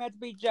not meant to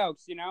be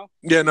jokes.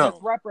 Yeah, no.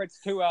 Just reference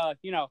to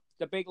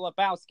the Big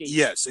Lebowski.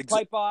 Yes,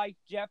 played by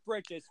Jeff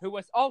Bridges, who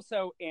was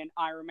also in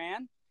Iron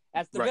Man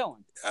as the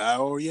villain.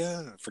 Oh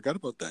yeah, I forgot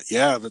about that.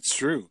 Yeah, that's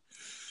true.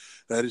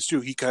 That is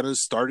true. He kind of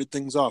started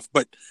things off,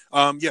 but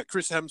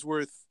Chris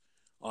Hemsworth.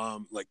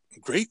 Like,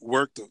 great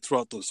work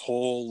throughout this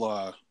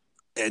whole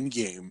end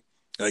game.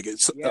 Like,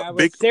 it's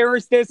big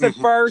seriousness at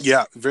first.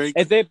 Yeah, very.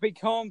 And they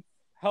become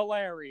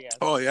hilarious.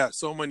 Oh yeah,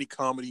 so many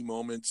comedy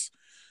moments.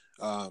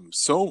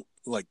 So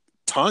like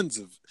tons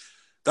of.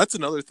 That's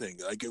another thing.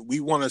 Like, we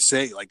want to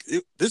say, like,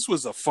 this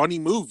was a funny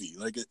movie.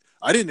 Like,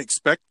 I didn't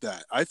expect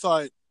that. I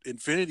thought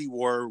Infinity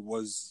War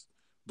was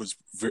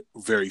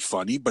very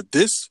funny, but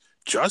this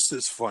just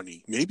as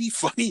funny, maybe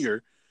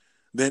funnier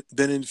than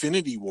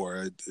Infinity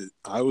War.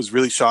 I was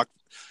really shocked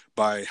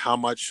by how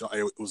much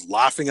I was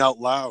laughing out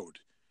loud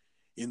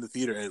in the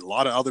theater, and a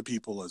lot of other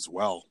people as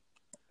well.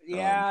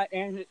 Yeah,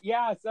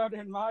 so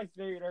did my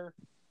theater.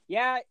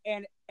 Yeah,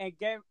 and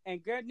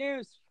good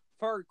news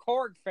for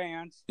Korg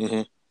fans.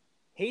 Mm-hmm.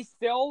 He's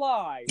still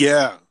alive.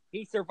 Yeah,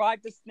 he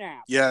survived the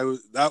snap. Yeah,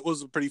 that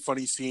was a pretty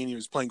funny scene. He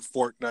was playing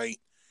Fortnite.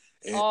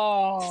 And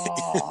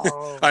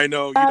I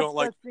know you don't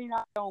like. That's the scene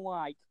I don't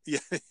like. Yeah,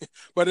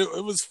 but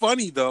it was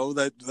funny though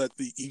that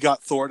he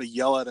got Thor to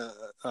yell at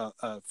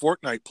a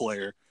Fortnite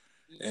player,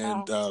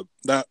 and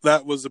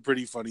that was a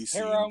pretty funny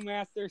scene. Hero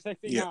Master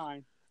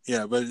 69.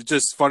 Yeah, but it's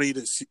just funny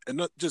to see, and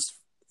not just.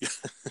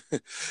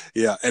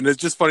 Yeah, and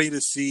it's just funny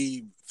to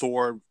see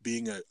Thor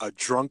being a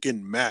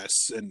drunken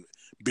mess and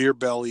beer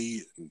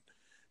belly, and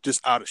just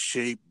out of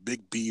shape,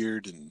 big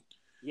beard, and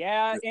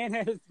and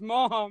his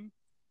mom.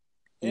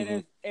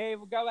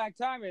 We'll go back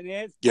time, and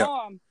his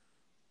mom,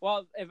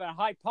 well, in a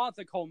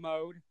hypothetical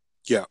mode,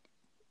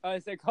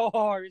 as of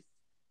course,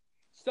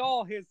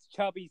 saw his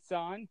chubby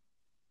son.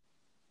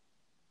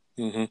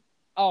 Mm-hmm.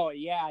 Oh,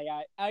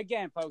 yeah.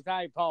 Again, folks,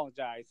 I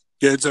apologize.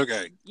 Yeah, it's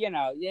okay.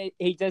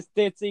 He just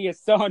did see his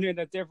son in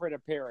a different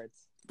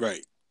appearance.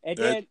 Right. And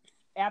then,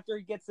 after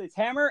he gets his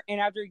hammer, and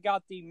after he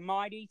got the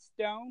Mighty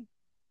Stone,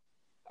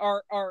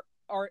 or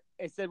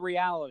it's a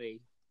reality.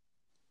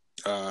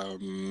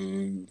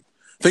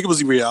 I think it was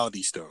the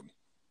Reality Stone.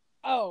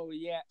 Oh,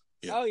 yeah.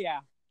 Oh, yeah.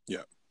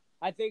 Yeah.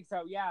 I think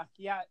so. Yeah.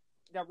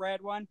 The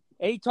red one.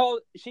 And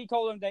she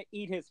told him to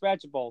eat his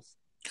vegetables.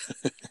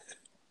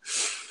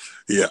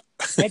 Yeah.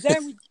 And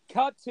then we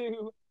cut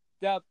to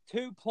the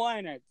 2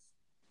 planets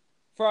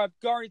from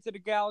Guardians of the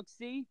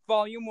Galaxy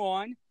Volume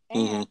 1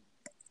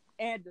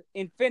 and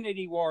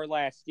Infinity War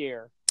last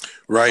year.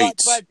 Right.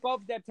 But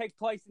both of them take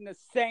place in the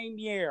same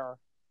year.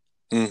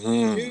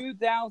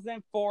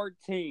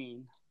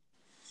 2014.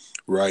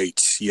 Right.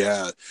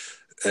 Yeah.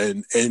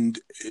 And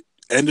it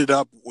ended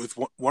up with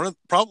one of,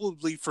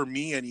 probably for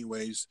me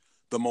anyways,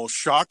 the most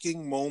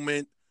shocking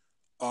moment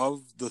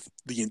of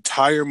the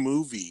entire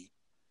movie.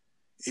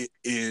 It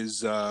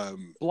is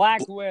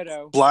Black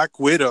Widow. Black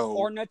Widow,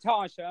 or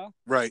Natasha.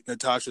 Right,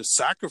 Natasha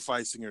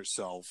sacrificing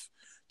herself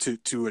to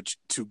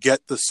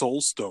get the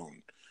Soul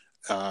Stone.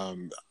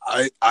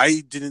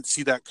 I didn't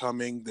see that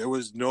coming. There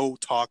was no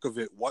talk of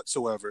it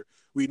whatsoever.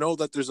 We know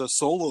that there's a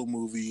Solo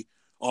movie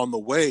on the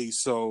way,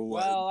 so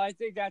well, I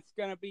think that's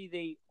gonna be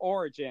the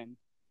origin.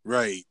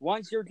 Right.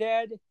 Once you're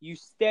dead, you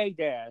stay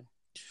dead.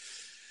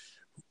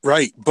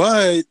 Right,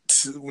 but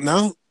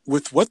now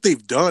with what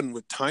they've done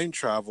with time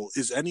travel,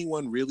 is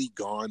anyone really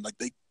gone? Like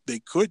they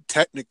could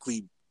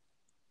technically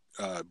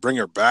bring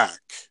her back.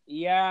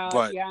 Yeah,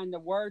 but... yeah. In the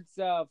words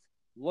of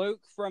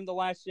Luke from The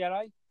Last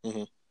Jedi,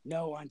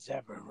 no one's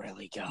ever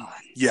really gone.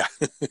 Yeah,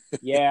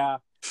 yeah.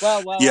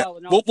 Well, yeah.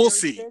 We'll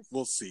see.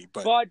 We'll see.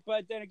 But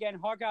then again,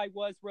 Hawkeye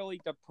was really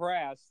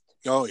depressed.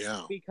 Oh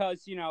yeah,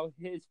 because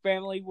his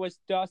family was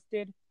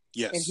dusted.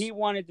 Yes, and he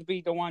wanted to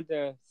be the one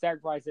to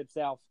sacrifice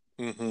himself.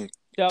 So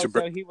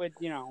he would,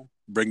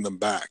 bring them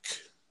back.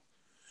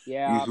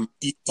 Yeah.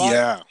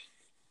 Yeah.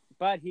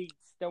 But he's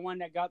the one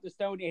that got the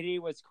stone, and he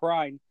was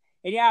crying.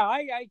 And yeah,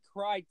 I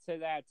cried to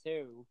that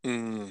too.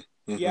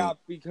 Yeah,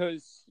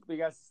 because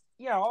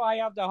I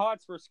have the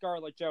hots for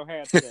Scarlett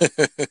Johansson.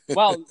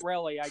 Well,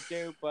 really, I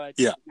do, but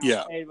yeah,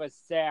 it was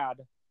sad.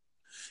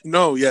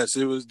 No, yes,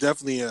 it was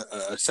definitely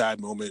a sad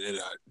moment and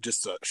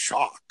just a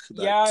shock.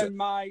 And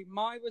my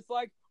mind was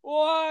like,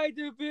 why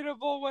do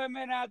beautiful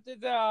women have to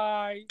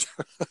die?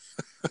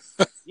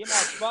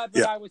 But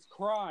I was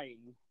crying.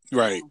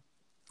 Right.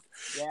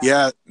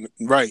 Yeah.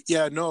 Right.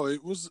 Yeah. No,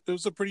 it was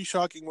a pretty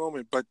shocking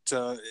moment, but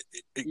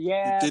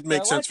it did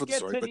make sense for the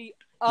story. Let's get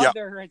to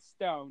the other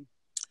stone.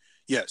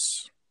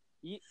 Yes.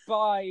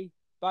 By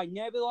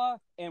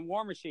Nebula and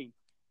War Machine.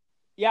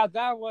 Yeah,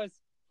 that was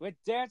with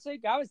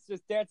dancing. I was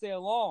just dancing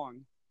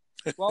along.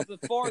 Well,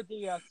 before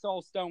the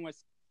Soul Stone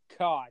was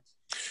caught.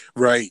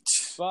 Right.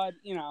 But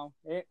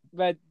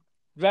but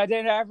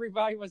then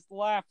everybody was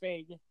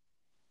laughing,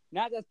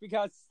 not just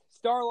because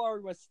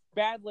Star-Lord was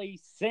badly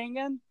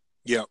singing.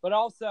 Yeah. But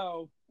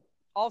also,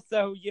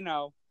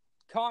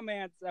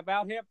 comments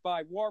about him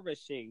by War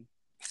Machine.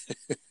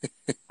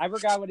 I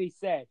forgot what he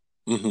said.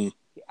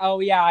 Oh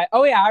yeah,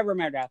 I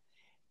remember that.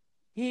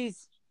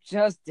 He's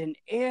just an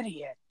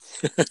idiot.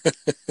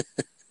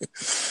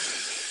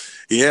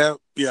 Yeah.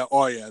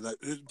 Oh yeah, that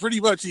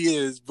pretty much he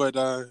is. But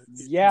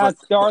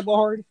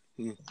Star-Lord.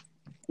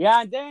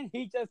 Yeah, and then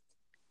he just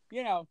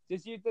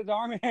used his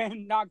arm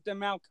and knocked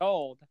him out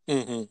cold.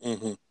 Yeah,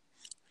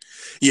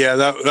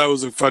 that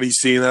was a funny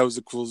scene. That was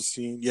a cool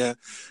scene. Yeah,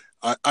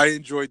 I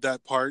enjoyed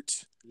that part.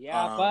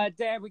 Yeah, but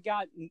then we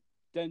got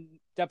the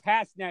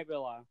past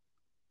Nebula.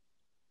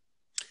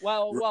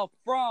 Well,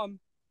 from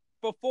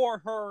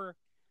before her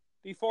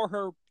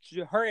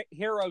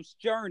hero's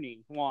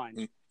journey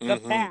one, the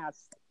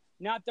past,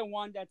 not the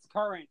one that's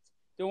current,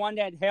 the one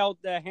that held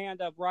the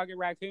hand of Rocket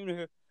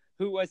Raccoon,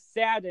 who was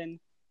saddened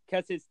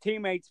because his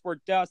teammates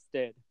were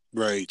dusted.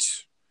 Right.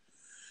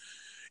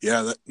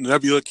 Yeah, that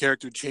Nebula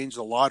character changed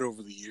a lot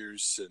over the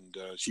years, and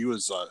she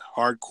was a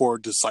hardcore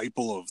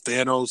disciple of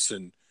Thanos,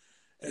 and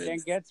then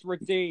gets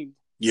redeemed.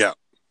 Yeah.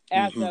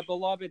 As a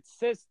beloved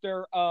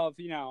sister of,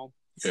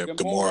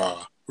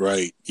 Gamora.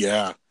 Right.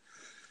 Yeah.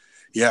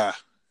 Yeah.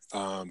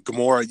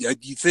 Gamora. Yeah,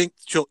 you think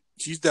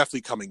she's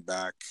definitely coming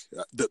back?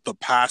 The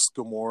past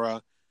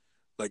Gamora,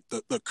 like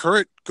the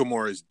current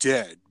Gamora is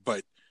dead,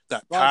 but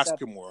that past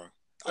Gamora,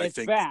 I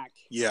think, back.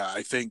 Yeah,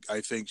 I think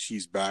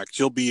she's back.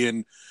 She'll be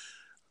in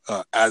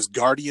as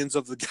Guardians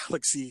of the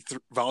Galaxy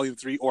Volume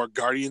 3 or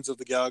Guardians of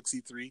the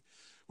Galaxy 3.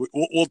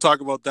 We'll talk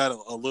about that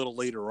a little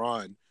later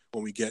on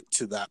when we get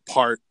to that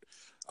part.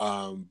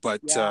 Once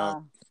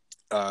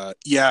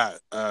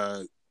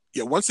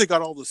they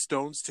got all the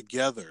stones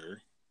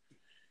together,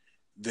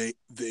 they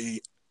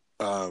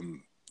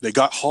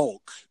got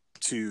Hulk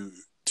to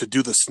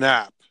do the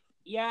snap.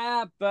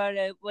 Yeah, but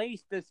at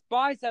least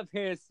despite of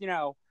his,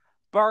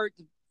 burnt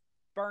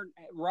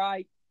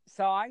right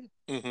side,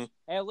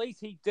 at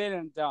least he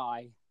didn't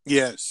die.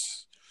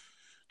 Yes,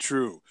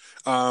 true.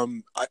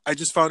 I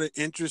just found it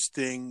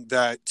interesting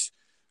that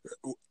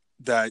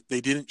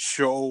they didn't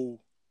show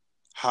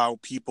how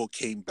people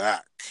came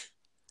back.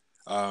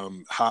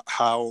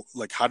 How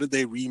did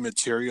they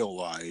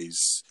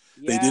rematerialize?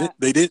 Yeah.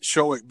 They didn't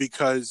show it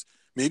because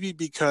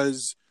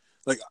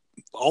like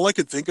all I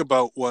could think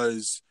about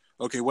was,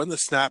 okay, when the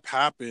snap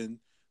happened,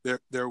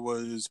 there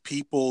was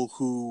people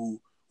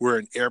who were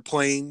in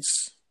airplanes,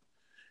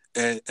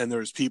 and there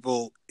was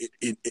people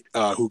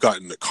who got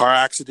into car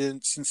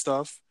accidents and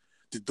stuff.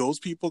 Did those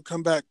people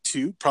come back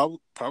too?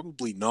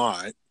 Probably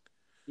not.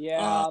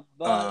 Yeah,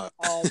 but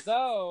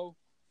although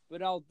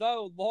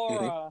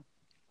Laura,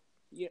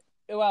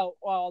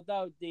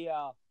 although the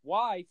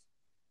wife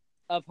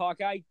of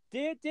Hawkeye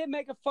did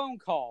make a phone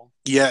call.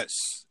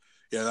 Yes.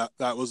 Yeah,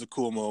 that was a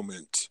cool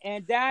moment.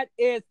 And that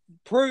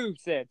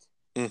proves it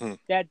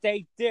that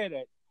they did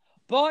it.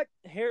 But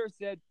here's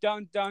the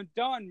dun dun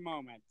dun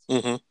moment.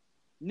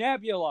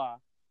 Nebula,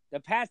 the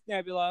past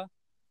Nebula,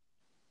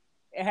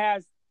 it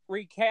has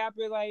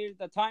recapitulated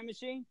the time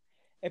machine.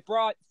 It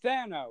brought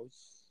Thanos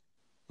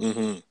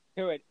to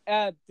it.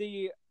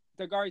 The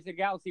Guardians of the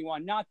Galaxy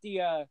one, not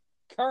the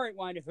current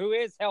one, who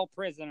is held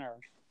prisoner.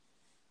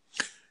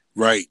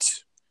 Right.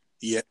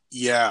 Yeah.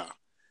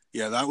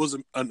 That was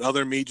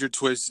another major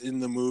twist in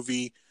the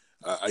movie.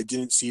 I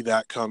didn't see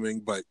that coming,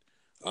 but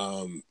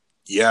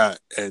yeah.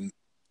 And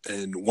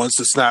once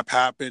the snap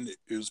happened,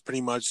 it was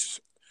pretty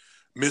much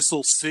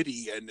Missile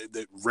City, and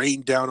it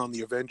rained down on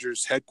the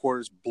Avengers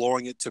headquarters,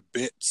 blowing it to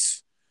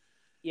bits.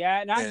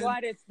 Yeah, and I'm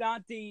glad it's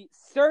not the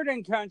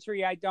certain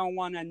country I don't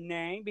want to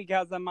name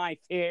because of my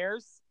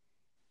fears.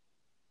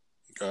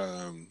 NK.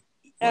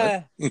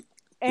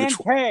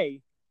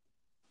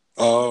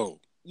 Oh.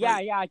 Yeah,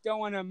 right. yeah, I don't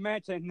want to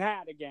mention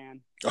that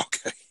again.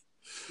 Okay.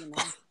 You know?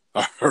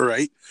 All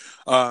right.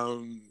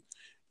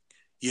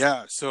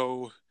 Yeah,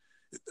 so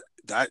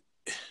that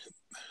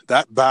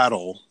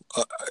battle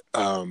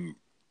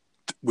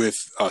with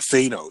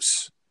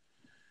Thanos,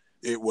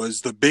 it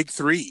was the big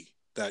three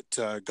that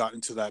got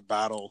into that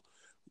battle.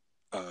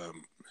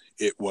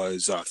 It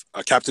was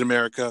Captain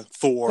America,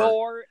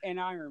 Thor, and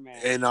Iron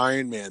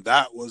Man.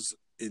 That was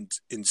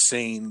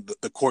insane.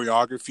 The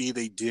choreography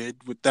they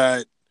did with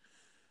that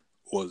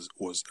was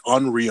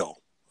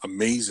unreal,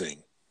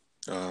 amazing.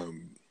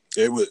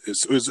 It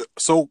was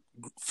so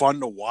fun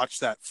to watch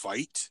that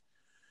fight.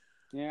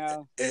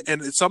 Yeah,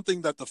 and it's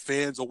something that the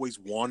fans always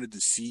wanted to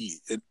see.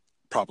 It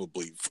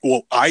probably,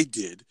 well, I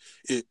did.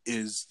 It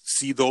is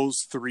see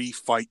those three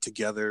fight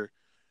together.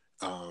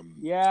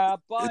 Yeah,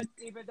 but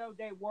even though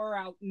they were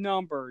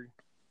outnumbered,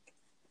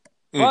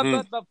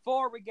 but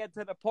before we get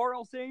to the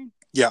portal scene,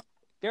 yeah,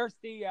 there's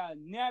the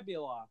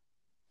Nebula,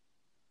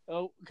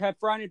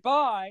 confronted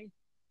by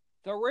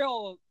the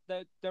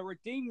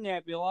redeemed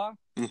Nebula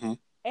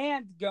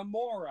and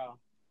Gamora.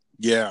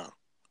 Yeah,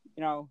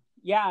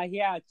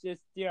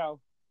 just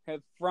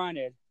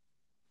confronted.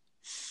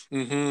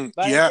 But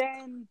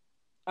then,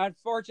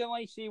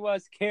 unfortunately, she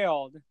was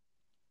killed.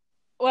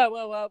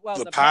 Well,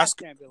 the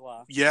past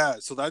Nebula. Yeah,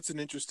 so that's an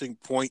interesting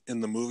point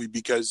in the movie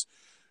because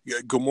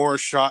Gamora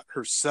shot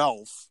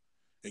herself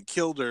and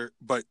killed her,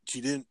 but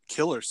she didn't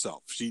kill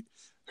herself.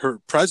 Her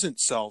present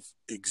self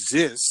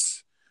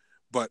exists,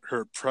 but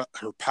her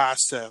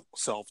past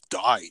self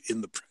died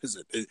in the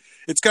present.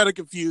 It's kind of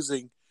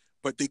confusing,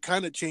 but they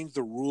kind of changed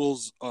the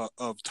rules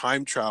of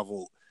time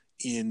travel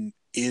in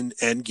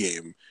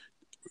Endgame,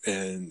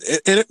 and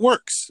it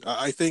works.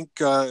 I think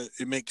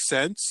it makes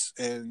sense,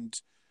 and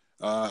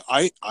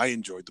I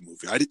enjoyed the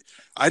movie.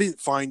 I didn't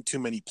find too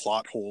many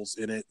plot holes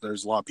in it.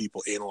 There's a lot of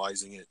people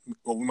analyzing it.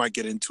 Well, we might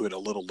get into it a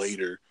little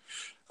later,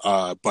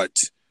 but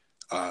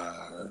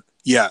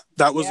yeah,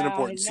 that was an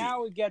important scene.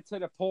 Now we get to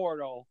the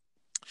portal.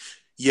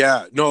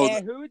 Yeah, no.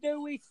 And who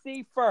do we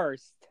see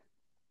first?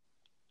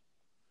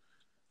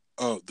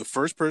 Oh, the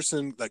first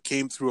person that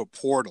came through a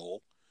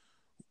portal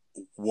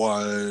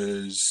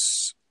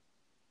was,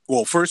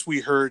 well, first we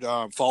heard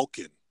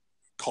Falcon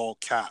call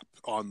Cap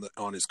on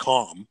his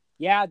comm.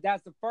 Yeah,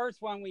 that's the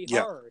first one we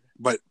heard.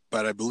 But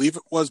I believe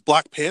it was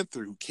Black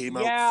Panther who came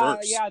out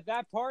first. Yeah,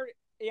 that part.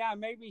 Yeah,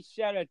 made me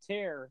shed a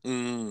tear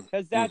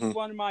because that's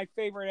one of my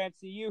favorite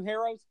MCU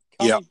heroes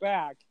coming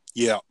back.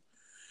 Yeah,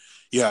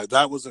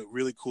 that was a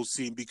really cool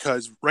scene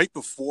because right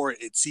before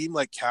it seemed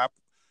like Cap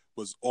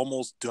was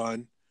almost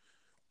done.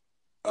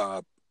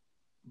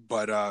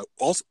 But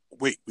also,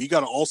 wait, we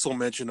got to also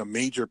mention a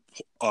major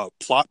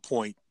plot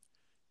point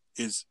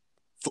is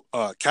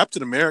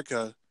Captain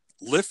America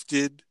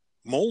lifted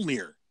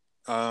Mjolnir.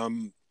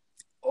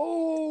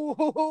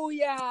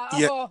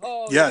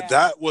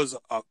 That was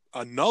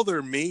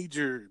another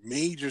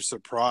major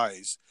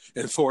surprise.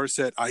 And Thor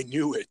said, "I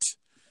knew it."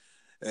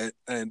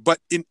 But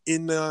in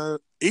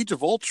Age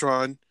of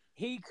Ultron,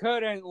 he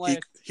couldn't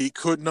lift. He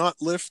could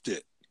not lift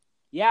it.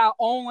 Yeah,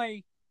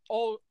 only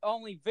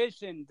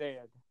Vision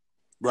did.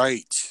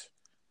 Right.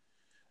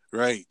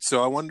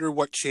 So I wonder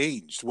what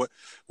changed. What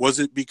was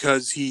it?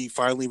 Because he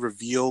finally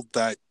revealed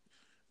that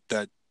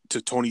to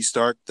Tony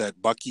Stark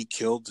that Bucky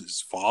killed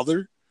his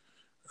father,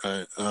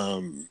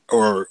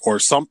 or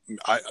something.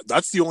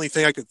 That's the only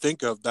thing I could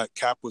think of that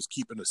Cap was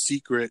keeping a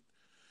secret.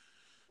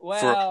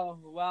 Well,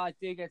 I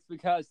think it's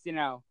because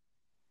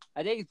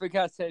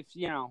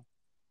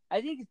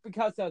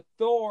of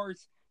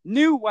Thor's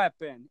new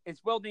weapon. It's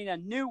building a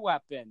new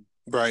weapon,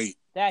 right?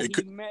 That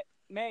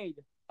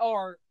made,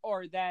 or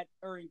in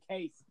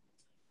case,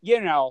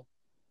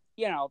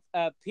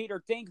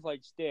 Peter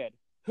Dinklage did,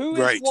 who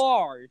is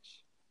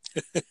large.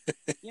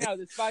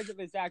 The size of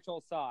his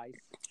actual size.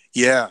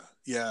 Yeah.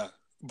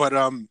 But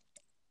I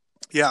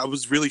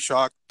was really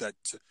shocked that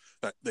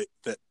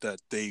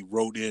they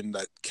wrote in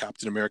that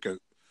Captain America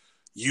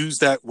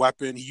used that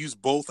weapon. He used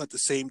both at the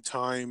same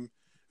time.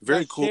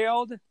 Very cool.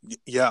 Shield.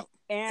 Yeah.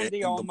 And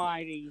the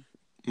Almighty.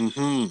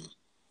 Mm-hmm.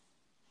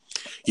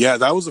 Yeah,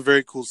 that was a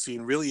very cool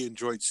scene. Really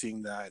enjoyed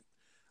seeing that,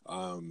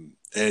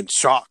 and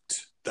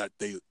shocked that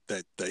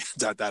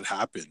that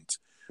happened.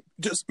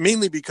 Just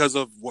mainly because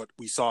of what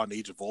we saw in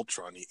Age of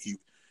Ultron.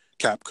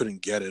 Cap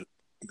couldn't get it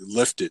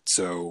lifted,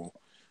 so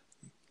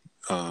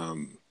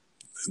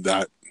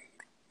that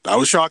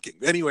was shocking.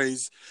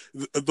 Anyways,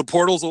 the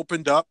portals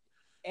opened up,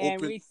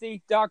 and we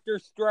see Doctor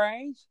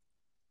Strange.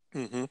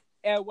 Mm-hmm.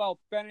 And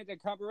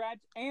Benedict Cumberbatch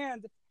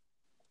and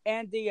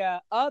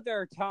the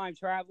other time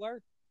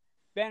traveler,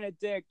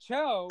 Benedict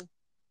Cho,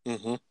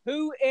 mm-hmm.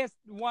 who is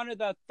one of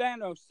the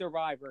Thanos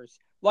survivors,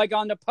 like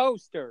on the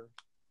poster.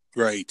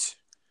 Right.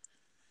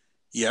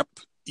 Yep.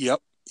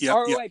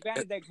 Wait,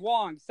 Benedict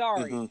Wong.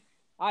 Sorry, mm-hmm.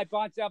 I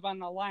bunched up on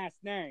the last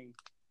name.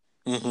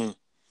 Mm-hmm.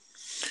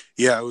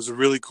 Yeah, it was a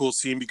really cool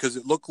scene because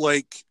it looked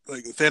like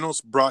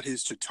Thanos brought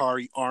his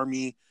Chitauri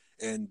army,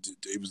 and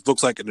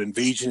looks like an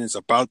invasion is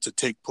about to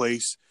take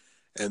place.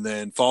 And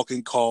then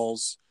Falcon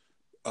calls,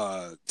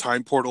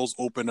 time portals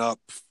open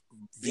up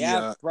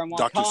via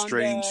Doctor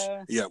Strange.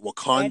 Yeah,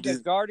 Wakanda. And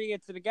the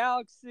Guardians of the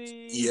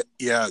Galaxy.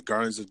 Yeah,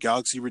 Guardians of the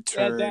Galaxy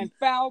return. And then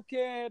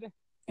Falcon.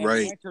 And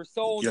right. Winter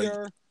Soldier.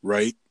 Yeah,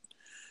 right.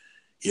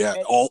 Yeah,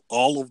 and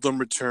all of them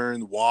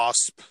return.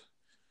 Wasp.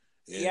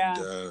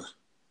 And,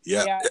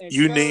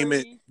 you name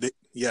it.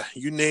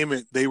 You name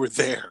it. They were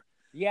there.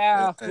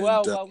 Yeah,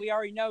 well, we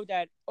already know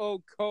that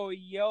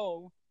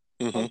Okoyo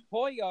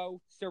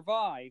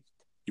survived.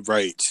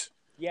 Right.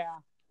 Yeah.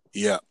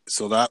 Yeah.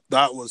 So that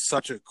was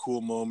such a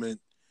cool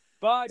moment.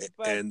 But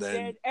and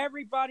then, did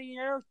everybody in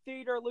your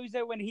theater lose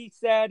it when he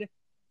said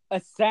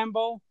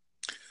assemble?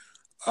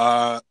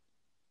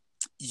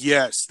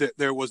 Yes,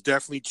 there was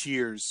definitely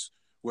cheers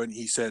when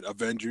he said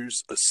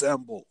Avengers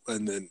assemble,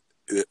 and then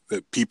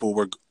the people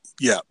were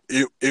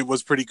it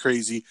was pretty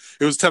crazy.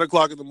 It was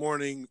 10:00 in the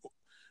morning.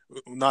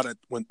 Not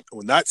when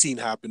that scene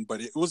happened, but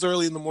it was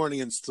early in the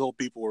morning, and still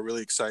people were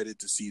really excited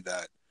to see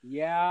that.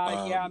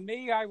 Yeah.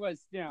 Me, I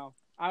was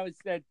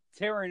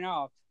tearing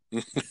up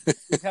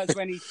because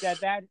when he said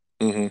that.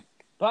 Mm-hmm.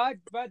 But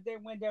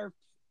then when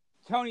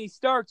Tony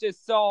Stark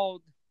just saw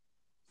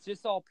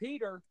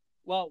Peter.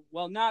 Well,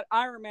 not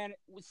Iron Man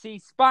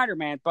sees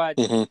Spider-Man, but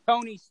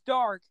Tony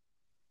Stark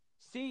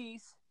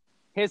sees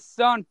his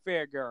son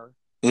figure,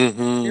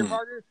 Peter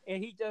Parker,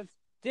 and he just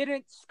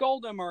didn't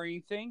scold him or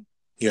anything.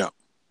 Yeah.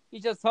 He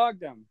just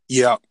hugged him.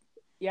 Yeah.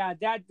 Yeah,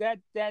 that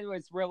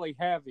was really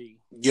heavy.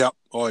 Yep.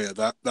 Oh yeah,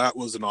 that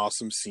was an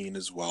awesome scene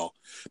as well.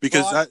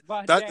 Because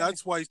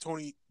that's why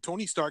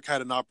Tony Stark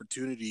had an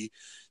opportunity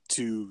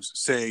to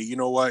say, you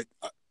know what,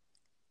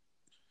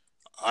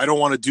 I don't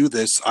want to do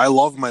this. I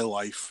love my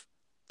life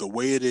the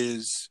way it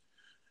is,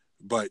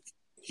 but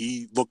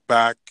he looked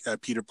back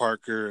at Peter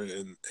Parker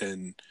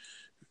and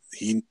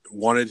he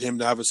wanted him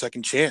to have a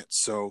second chance.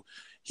 So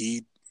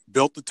he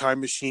built the time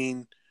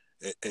machine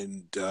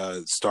and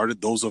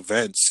started those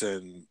events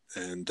and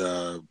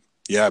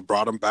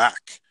brought him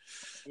back.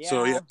 Yeah.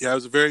 So it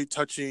was a very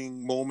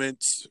touching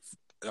moment.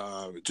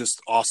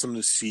 Just awesome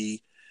to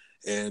see.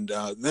 And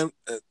then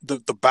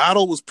the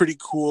battle was pretty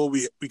cool.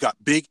 We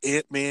got big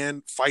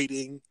Ant-Man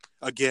fighting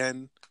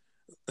again.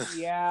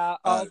 Yeah,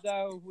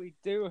 although we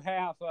do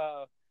have,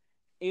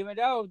 even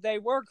though they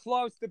were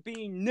close to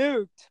being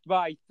nuked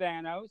by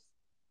Thanos,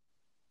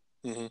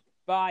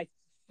 by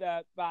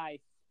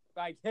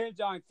Kim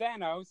Jong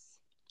Thanos.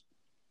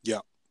 Yeah.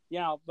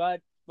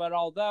 But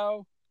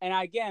although, and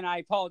again, I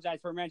apologize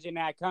for mentioning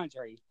that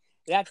country.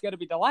 That's going to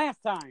be the last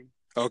time.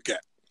 Okay.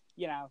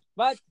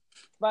 But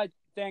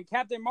then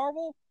Captain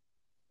Marvel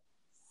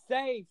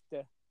saved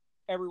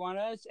everyone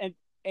else, and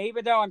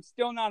even though I'm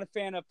still not a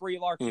fan of Brie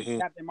Larson,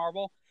 Captain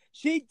Marvel,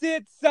 she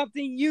did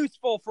something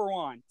useful for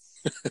once.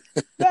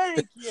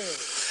 Thank you.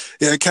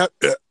 Yeah,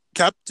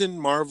 Captain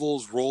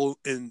Marvel's role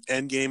in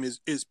Endgame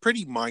is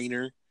pretty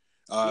minor.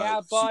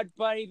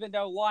 But even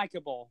though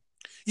likable.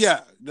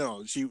 Yeah,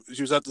 no, she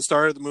was at the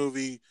start of the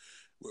movie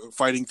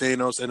fighting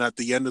Thanos, and at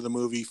the end of the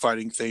movie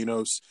fighting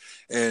Thanos,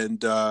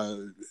 and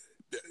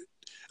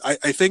I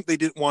think they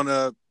didn't want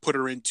to put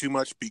her in too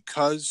much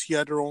because she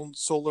had her own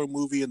solo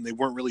movie, and they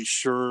weren't really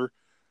sure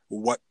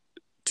what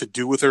to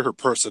do with her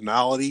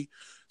personality.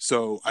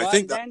 So I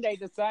think then they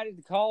decided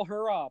to call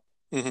her up,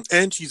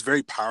 and she's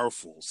very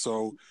powerful.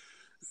 So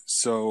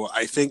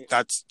I think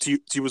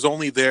she was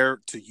only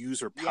there to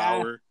use her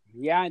power.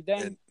 Yeah, and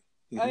then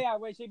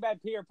when she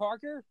met Peter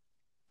Parker.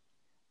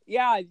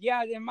 Yeah.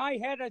 In my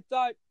head, I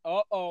thought,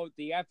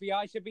 the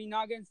FBI should be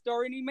knocking on the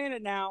door any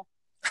minute now,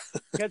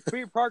 because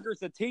Peter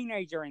Parker's a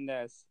teenager in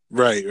this.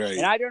 Right.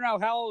 And I don't know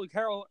how old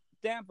Carol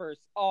Danvers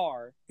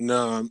are.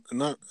 No, I'm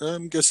not.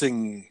 I'm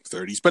guessing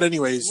 30s. But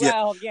anyways,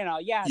 that's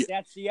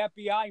the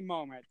FBI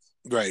moment.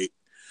 Right.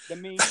 The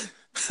meme.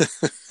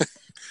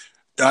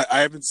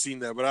 I haven't seen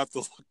that, but I have to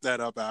look that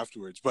up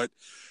afterwards. But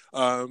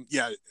cool.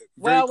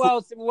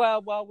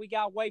 Well, we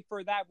gotta wait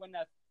for that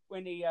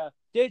when the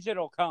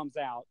digital comes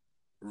out.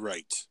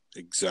 Right.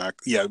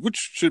 Exactly. Yeah, which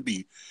should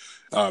be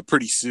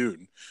pretty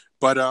soon.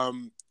 But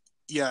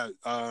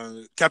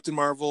Captain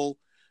Marvel,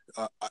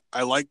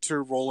 I liked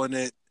her role in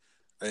it.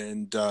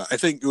 And I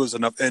think it was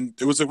enough. And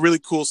it was a really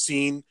cool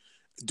scene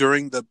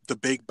during the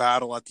big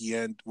battle at the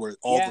end, where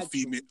all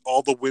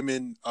the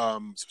women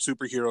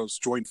superheroes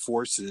joined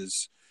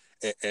forces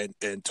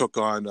and took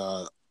on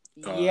the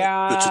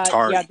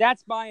Chitauri. Yeah,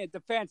 that's my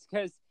defense,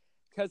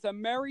 because a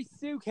Mary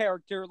Sue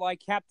character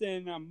like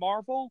Captain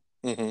Marvel,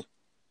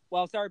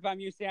 well, sorry if I'm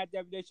using that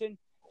definition,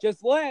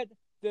 just led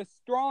the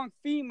strong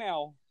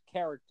female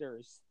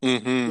characters,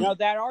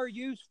 that are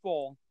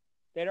useful,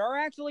 that are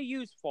actually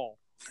useful.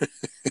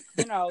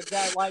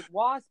 That like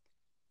Wasp,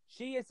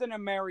 she isn't a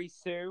Mary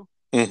Sue.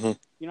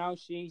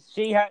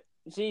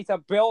 She's a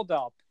build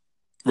up.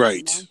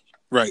 Right.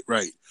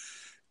 Right.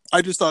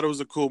 I just thought it was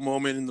a cool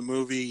moment in the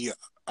movie.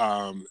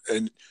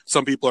 And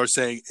some people are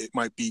saying it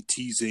might be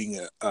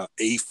teasing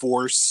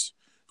A-Force,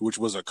 which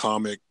was a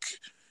comic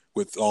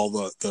with all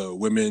the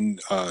women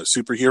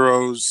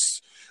superheroes.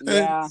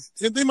 Yeah.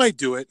 And they might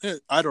do it.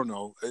 I don't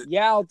know.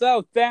 Yeah,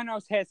 although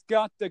Thanos has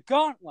got the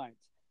gauntlet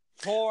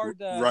for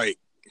the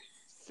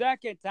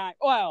second time.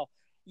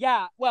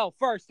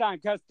 First time,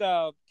 because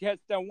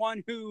the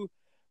one who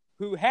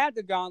had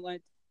the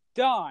gauntlet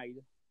died.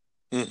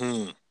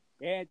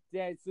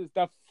 This is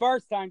the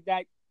first time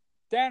that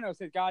Thanos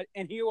has got it,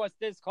 and he was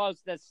this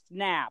close to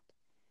snap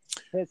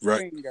his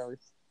fingers.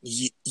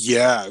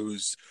 Yeah, it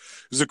was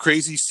a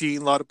crazy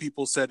scene. A lot of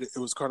people said it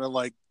was kind of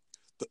like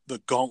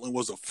the gauntlet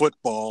was a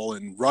football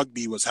and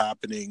rugby was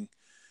happening.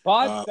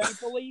 But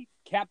thankfully,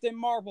 Captain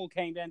Marvel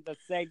came in to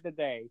save the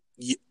day.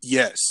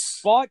 Yes.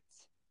 But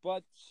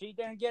she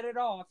didn't get it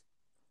off.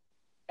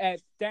 And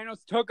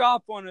Thanos took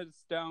off one of the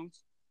stones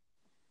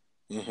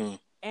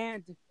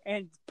and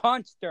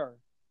punched her.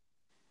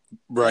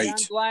 Right. And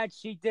I'm glad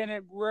she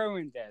didn't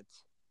ruin it.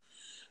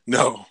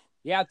 No.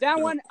 Yeah,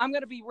 one, I'm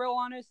going to be real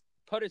honest,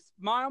 put a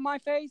smile on my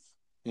face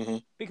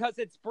because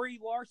it's Brie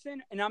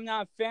Larson and I'm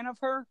not a fan of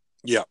her.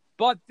 Yeah.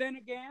 But then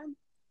again,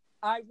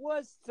 I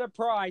was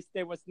surprised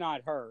it was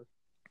not her.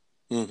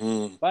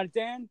 But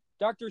then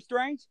Doctor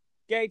Strange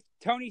gave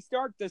Tony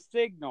Stark the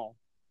signal.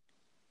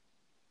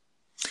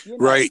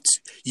 Right.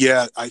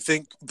 Yeah, I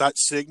think that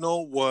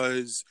signal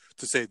was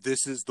to say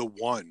this is the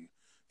one.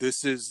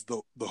 This is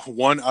the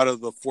one out of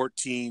the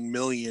 14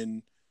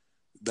 million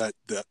that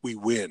we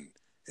win,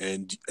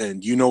 and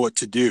you know what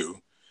to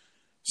do.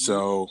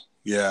 So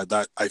yeah,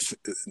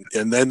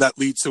 and then that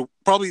leads to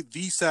probably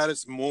the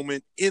saddest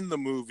moment in the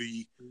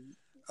movie,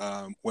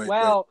 when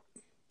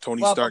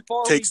Tony Stark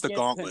takes the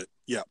gauntlet.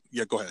 Yeah,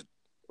 go ahead.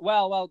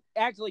 Well,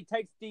 actually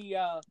takes the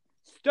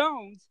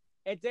stones,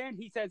 and then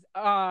he says,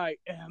 "I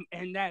am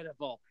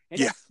inedible," and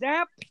then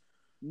snap,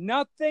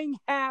 nothing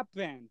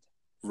happened.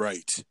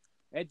 Right.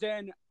 And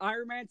then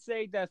Iron Man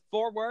say the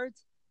 4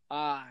 words,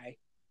 "I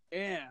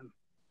am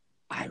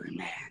Iron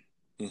Man."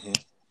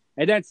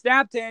 And then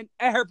snapped in,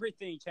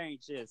 everything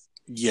changes.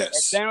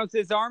 Yes. And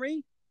Thanos'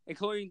 army,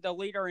 including the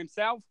leader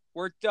himself,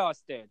 were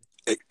dusted.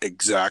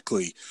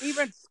 Exactly.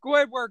 Even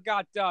Squidward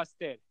got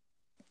dusted.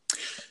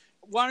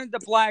 One of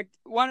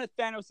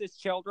Thanos'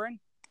 children.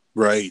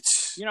 Right.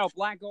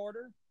 Black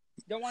Order.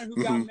 The one who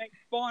got made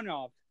fun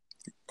of.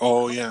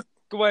 Oh, yeah.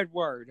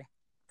 Squidward.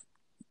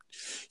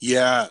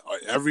 Yeah,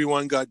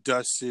 everyone got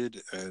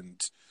dusted,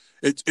 and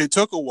it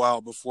took a while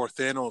before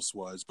Thanos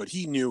was, but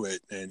he knew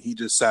it, and he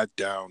just sat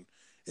down,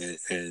 and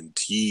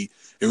it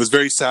was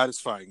very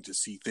satisfying to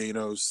see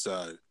Thanos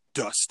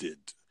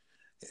dusted,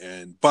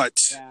 but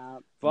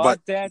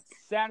that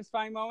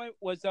satisfying moment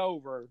was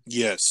over.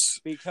 Yes,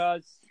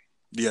 because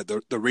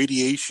the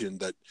radiation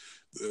that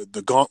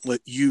the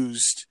gauntlet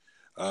used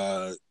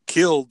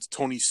killed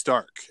Tony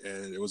Stark,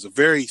 and it was a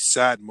very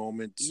sad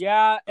moment.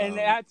 Yeah, and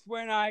that's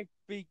when I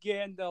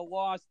began to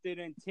lost it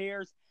in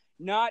tears,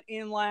 not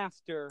in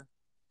laughter,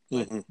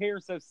 but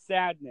tears of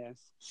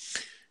sadness.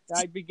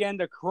 I began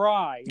to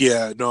cry.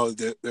 Yeah, no,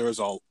 there was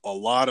a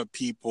lot of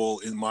people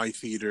in my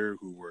theater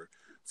who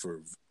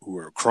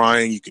were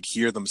crying. You could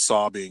hear them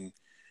sobbing.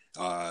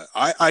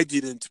 I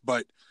didn't,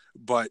 but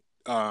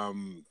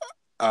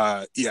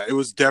it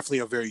was definitely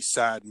a very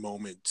sad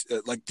moment,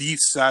 like the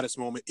saddest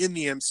moment in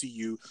the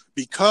MCU,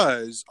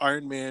 because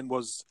Iron Man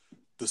was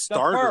the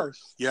starter.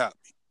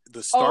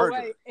 The starter.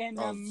 Oh, wait, in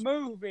a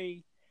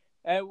movie,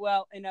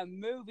 in a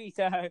movie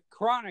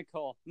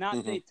chronicle,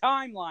 not the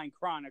timeline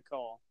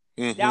chronicle.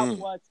 That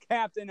was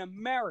Captain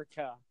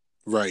America.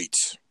 Right.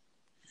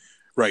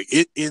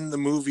 In the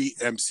movie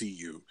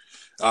MCU,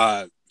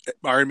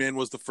 Iron Man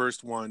was the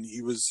first one.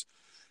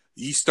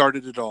 He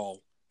started it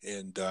all,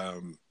 and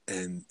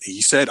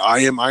he said, "I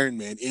am Iron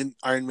Man" in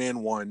Iron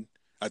Man 1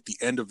 at the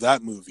end of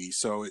that movie.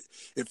 So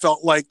it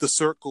felt like the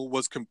circle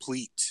was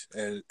complete,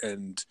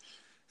 and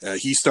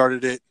he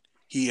started it,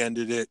 he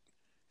ended it,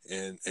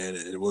 and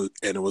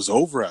it was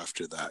over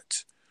after that.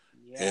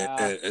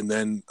 Yeah. And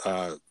then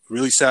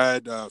really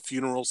sad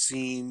funeral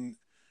scene.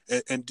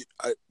 And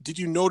did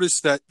you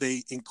notice that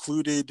they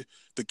included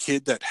the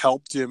kid that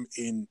helped him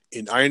in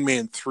Iron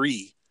Man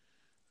 3?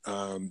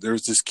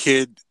 There's this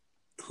kid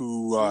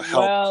helped.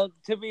 Well,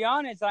 to be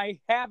honest, I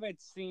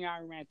haven't seen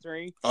Iron Man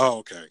 3. Oh,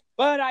 okay.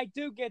 But if I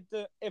do get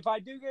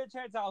a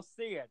chance, I'll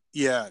see it.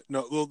 Yeah,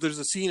 no. Well, there's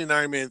a scene in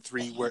Iron Man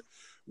 3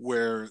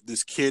 where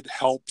this kid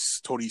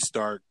helps Tony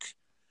Stark,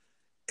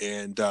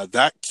 and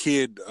that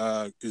kid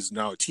is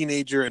now a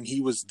teenager, and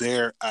he was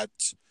there at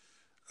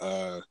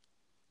the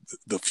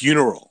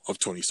funeral of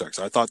Tony Stark.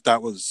 So I thought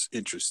that was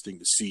interesting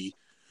to see.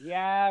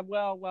 Yeah,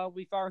 well,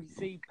 we've already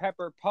seen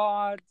Pepper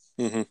Potts,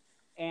 mm-hmm.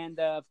 and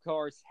of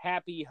course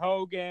Happy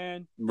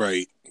Hogan,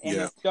 right? And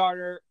yeah, his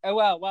daughter.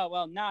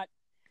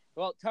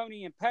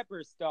 Tony and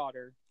Pepper's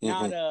daughter,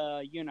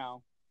 mm-hmm.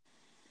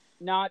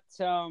 not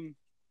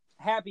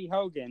Happy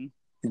Hogan,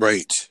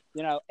 right?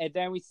 And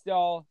then we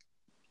saw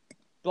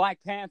Black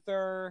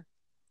Panther,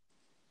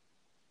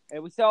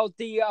 and we saw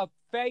the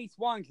Phase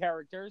 1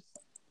 characters.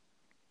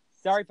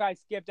 Sorry if I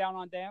skipped out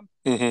on them.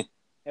 Mm-hmm.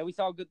 And we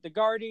saw the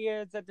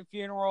Guardians at the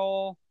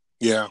funeral.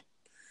 Yeah.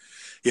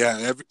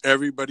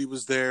 Everybody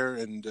was there,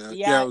 and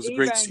it was a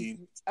great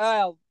scene.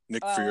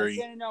 Nick Fury.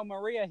 Didn't know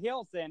Maria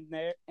Hill's in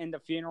there in the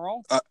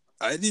funeral.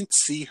 I didn't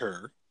see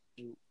her.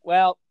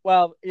 Well,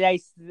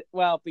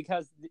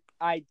 because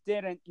I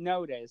didn't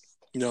notice.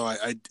 No,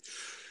 I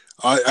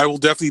will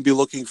definitely be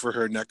looking for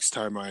her next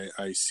time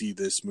I see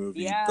this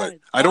movie. Yeah, but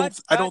I don't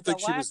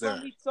think she was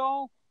there. We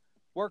saw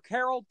were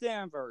Carol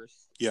Danvers.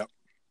 Yep.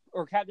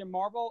 Or Captain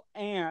Marvel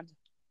and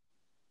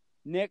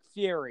Nick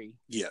Fury.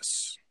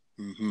 Yes.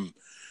 Mm-hmm.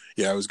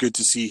 Yeah, it was good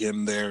to see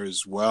him there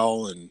as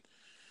well, and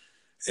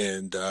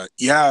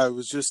it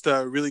was just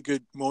a really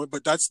good moment.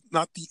 But that's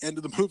not the end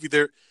of the movie.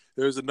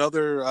 There's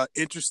another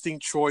interesting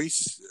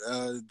choice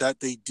that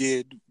they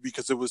did,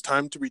 because it was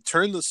time to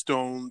return the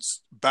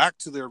stones back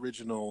to their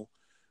original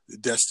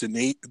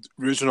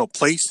original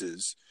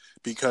places.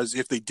 Because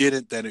if they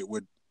didn't, then it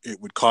would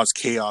cause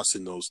chaos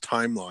in those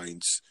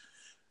timelines.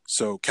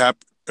 So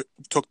Cap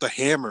took the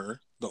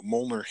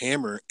Mjolnir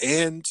hammer,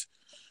 and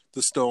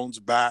the stones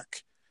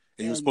back,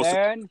 and he was supposed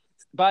to.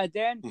 But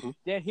then, mm-hmm.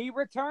 Did he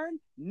return?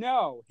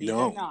 No, he did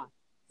not.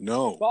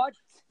 No.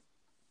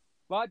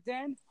 But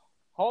then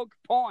Hulk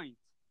points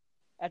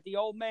at the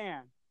old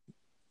man.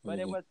 But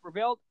mm-hmm. it was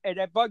revealed, and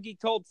that Buggy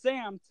told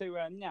Sam to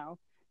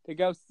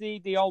go see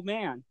the old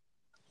man.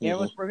 Mm-hmm. It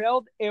was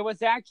revealed it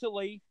was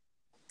actually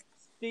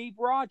Steve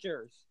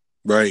Rogers.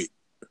 Right.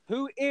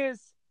 Who, if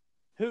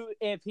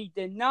he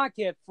did not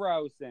get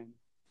frozen.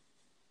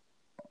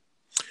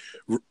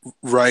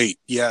 Right.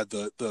 Yeah.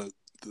 The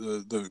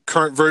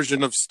current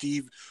version of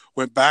Steve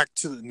went back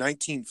to the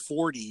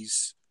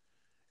 1940s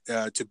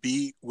to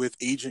be with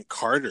Agent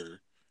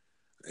Carter.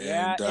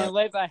 And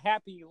live a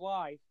happy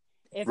life.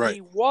 If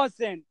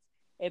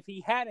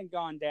he hadn't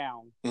gone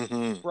down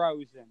mm-hmm.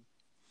 frozen.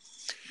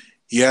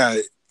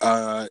 Yeah.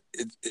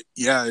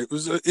 It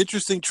was an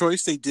interesting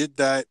choice. They did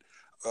that.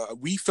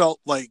 We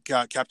felt like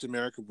Captain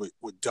America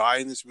would die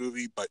in this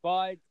movie, but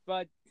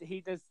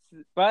he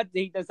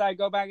decided to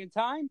go back in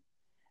time,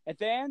 and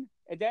then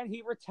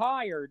he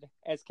retired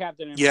as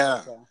Captain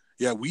America.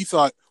 Yeah.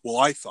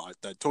 I thought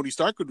that Tony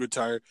Stark would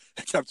retire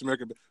and Captain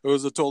America. It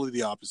was totally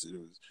the opposite. It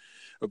was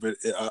a bit.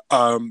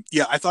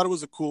 I thought it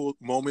was a cool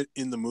moment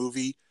in the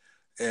movie,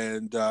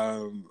 and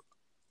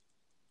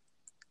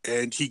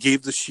he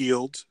gave the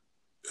shield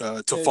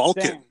to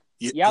Falcon.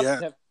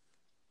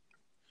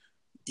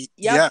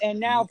 And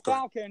now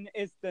Falcon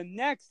is the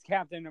next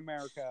Captain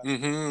America.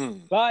 Mm-hmm.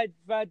 But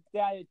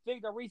I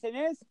think the reason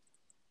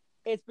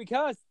it's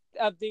because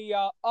of the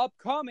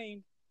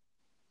upcoming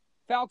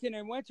Falcon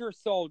and Winter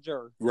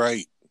Soldier,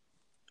 right?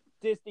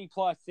 Disney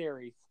Plus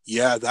series.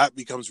 Yeah, that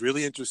becomes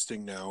really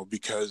interesting now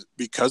because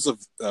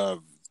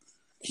of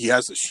he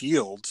has a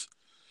shield.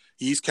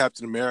 He's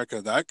Captain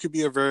America. That could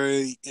be a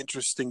very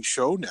interesting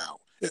show now.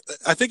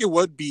 I think it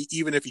would be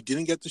even if he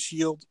didn't get the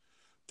shield.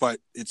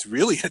 But it's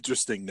really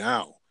interesting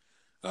now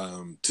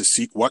to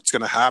see what's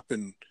going to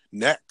happen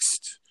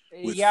next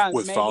with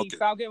Falcon.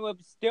 Falcon will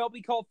still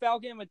be called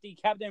Falcon with the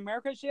Captain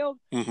America shield,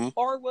 mm-hmm.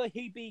 or will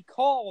he be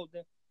called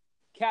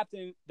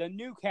the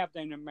new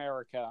Captain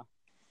America?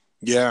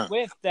 Yeah,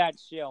 with that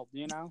shield,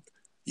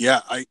 Yeah,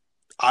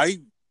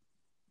 I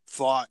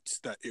thought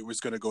that it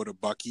was going to go to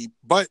Bucky,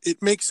 but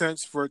it makes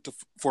sense for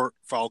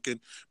Falcon.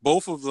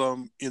 Both of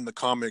them in the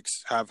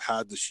comics have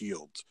had the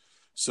shield.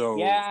 So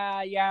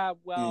one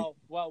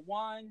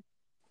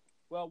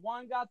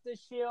got the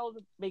shield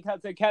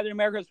because of Captain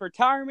America's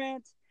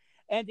retirement,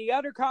 and the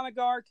other comic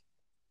arc,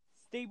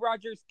 Steve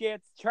Rogers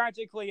gets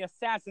tragically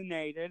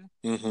assassinated,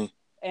 mm-hmm.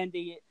 and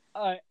the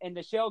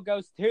shield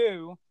goes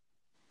to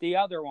the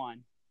other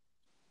one.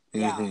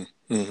 Mm-hmm.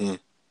 Mm-hmm.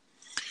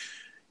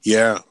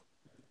 Yeah.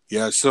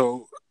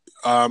 So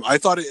I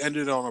thought it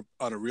ended on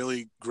a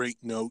really great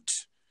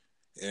note,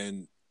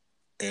 and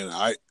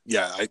I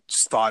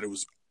just thought it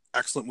was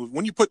excellent movie.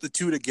 When you put the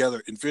two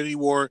together, Infinity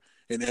War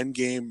and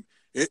Endgame,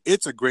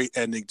 it's a great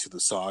ending to the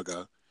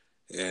saga,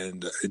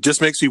 and it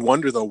just makes me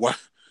wonder though,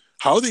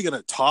 how are they going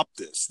to top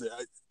this?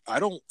 I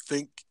don't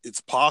think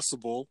it's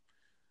possible.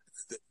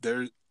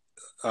 They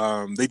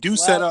do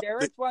set up. There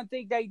is one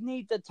thing they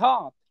need to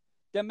top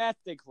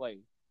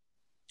domestically.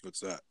 What's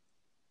that?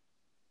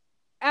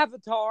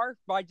 Avatar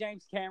by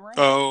James Cameron.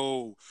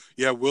 Oh,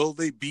 yeah. Will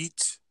they beat,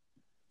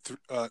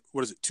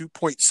 what is it,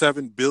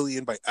 2.7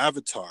 billion by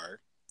Avatar?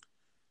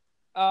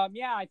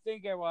 Yeah, I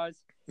think it was.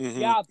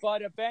 Mm-hmm. Yeah,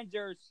 but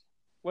Avengers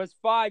was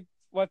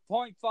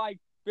 0.5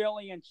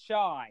 billion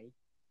shy.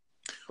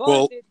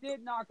 But it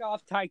did knock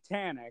off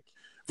Titanic.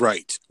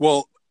 Right.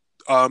 Well,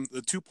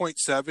 the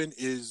 2.7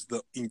 is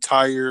the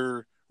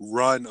entire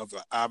run of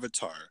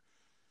Avatar.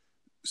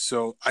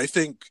 So I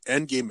think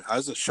Endgame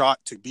has a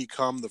shot to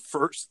become the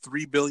first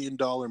 $3 billion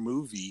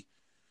movie.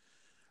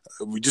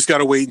 We just got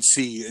to wait and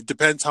see. It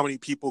depends how many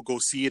people go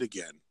see it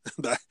again.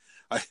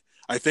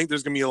 I think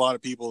there's going to be a lot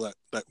of people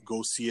that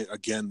go see it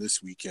again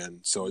this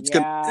weekend. So it's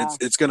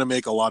gonna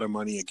make a lot of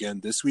money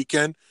again this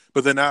weekend.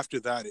 But then after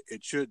that,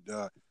 it should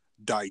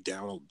die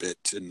down a bit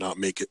and not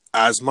make it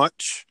as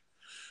much.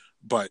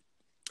 But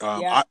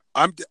I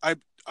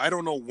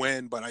don't know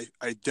when, but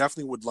I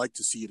definitely would like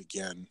to see it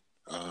again.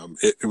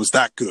 It was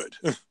that good.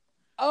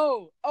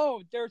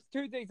 There's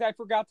two things I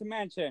forgot to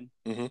mention.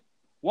 Mm-hmm.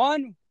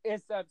 One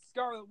is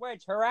Scarlet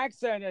Witch. Her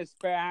accent is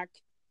back.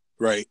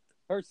 Right.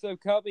 Her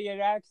Sokovian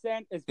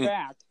accent is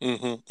back.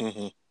 Mm-hmm,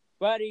 mm-hmm.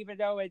 But even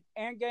though it's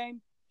Endgame,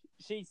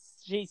 she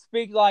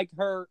speaks like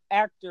her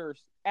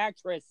actress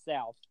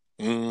self.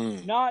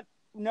 Mm-hmm.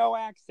 No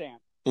accent.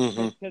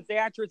 Mm-hmm. Because the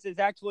actress is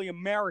actually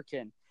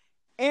American.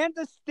 And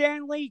the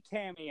Stan Lee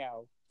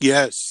cameo.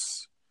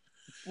 Yes.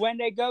 When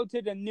they go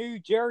to the New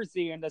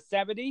Jersey in the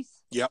 70s.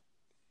 Yep.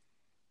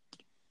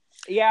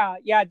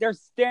 Yeah,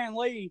 there's Stan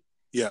Lee.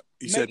 Yeah,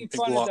 he said making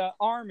fun of the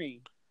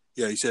army.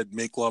 Yeah, he said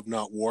make love,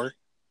 not war.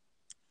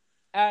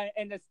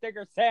 And the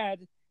sticker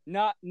said,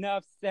 "Not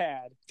enough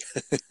said."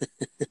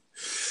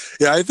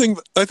 Yeah, I think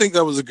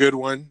that was a good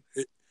one.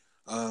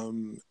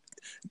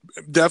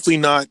 Definitely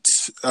not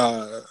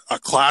a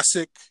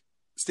classic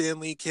Stan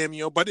Lee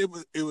cameo, but it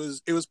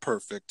was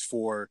perfect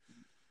for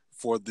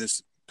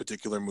this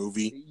particular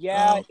movie.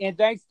 Yeah, and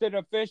thanks to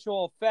the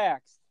visual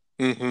effects,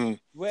 mm-hmm.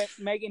 with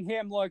making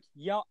him look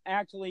young,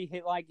 actually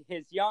like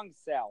his young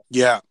self.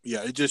 Yeah,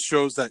 it just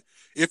shows that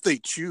if they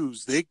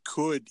choose, they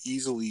could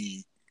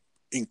easily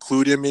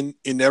include him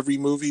in every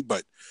movie.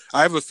 But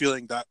I have a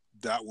feeling that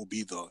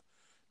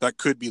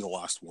could be the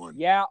last one.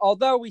 Yeah,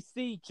 although we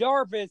see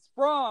Jarvis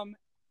from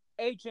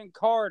Agent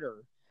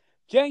Carter,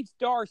 James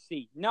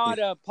Darcy, not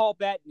Paul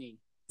Bettany.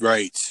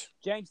 Right.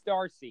 James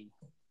Darcy.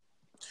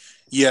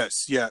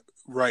 Yes, yeah,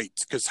 right.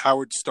 Because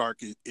Howard Stark,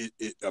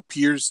 it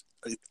appears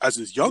as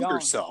his younger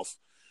self.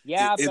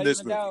 Yeah, in but this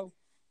even movie. though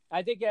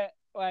I think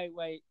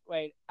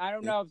wait. I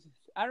don't know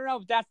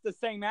if that's the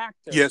same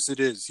actor. Yes,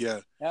 it is. Yeah.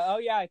 Oh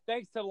yeah,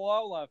 thanks to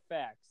Lola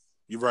effects.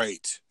 You're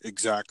right.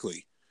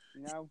 Exactly.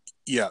 You know.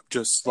 Yeah,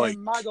 just like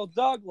Michael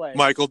Douglas.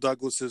 Michael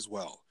Douglas as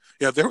well.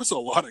 Yeah, there was a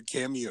lot of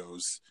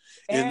cameos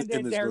in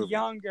this they're movie.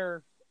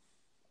 Younger.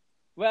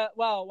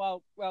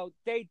 Well,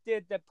 they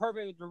did the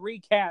perfect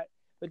recap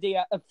with the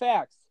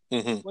effects,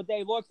 mm-hmm. what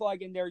they look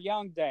like in their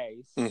young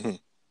days. Mm-hmm.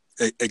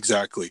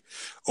 Exactly.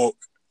 Oh,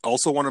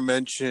 also want to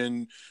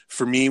mention,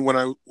 for me, when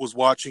I was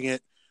watching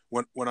it,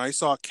 when I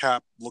saw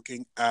Cap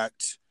looking at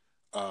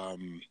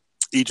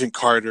Agent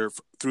Carter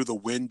through the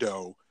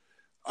window,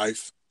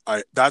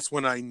 that's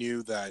when I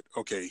knew that,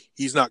 okay,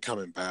 he's not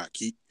coming back.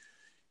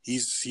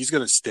 He's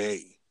gonna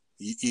stay.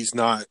 He's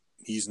not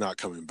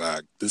coming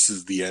back. This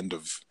is the end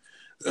of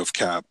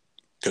Cap,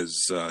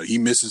 because he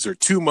misses her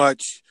too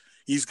much.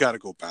 He's got to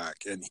go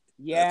back, and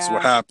that's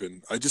what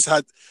happened.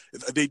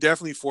 They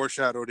definitely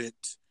foreshadowed it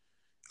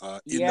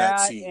in that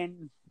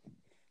scene.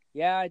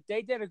 And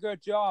they did a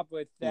good job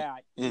with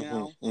that.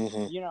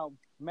 Mm-hmm. You know,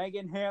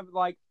 making him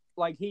like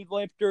he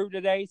lived through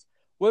the days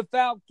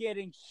without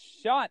getting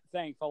shot.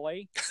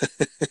 Thankfully,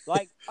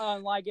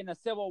 unlike in the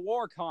Civil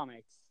War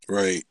comics,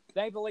 right?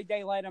 Thankfully,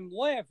 they let him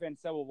live in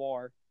Civil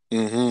War,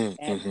 mm-hmm.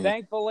 and mm-hmm.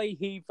 thankfully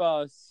he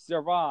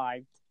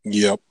survived.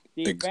 Yep.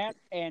 The event,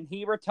 and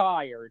he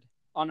retired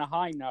on a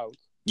high note.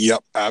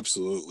 Yep,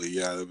 absolutely.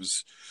 Yeah, it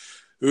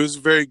was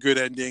a very good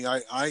ending.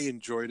 I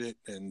enjoyed it,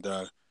 and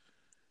I'm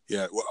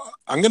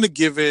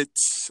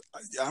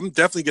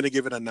definitely gonna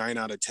give it a 9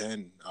 out of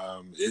 10.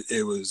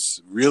 It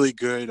was really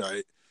good.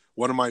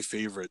 One of my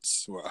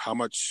favorites.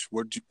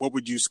 What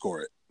would you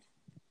score it?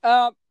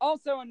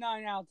 Also a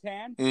 9 out of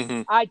 10.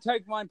 Mm-hmm. I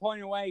took 1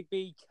 point away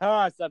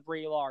because of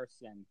Brie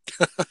Larson.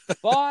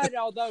 But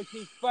although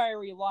she's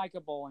very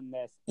likable in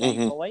this,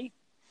 thankfully. Mm-hmm.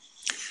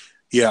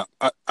 Yeah,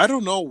 I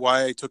don't know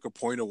why I took a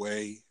point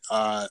away.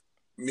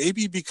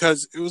 Maybe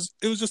because it was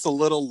just a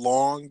little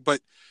long,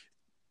 but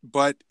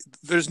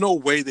there's no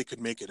way they could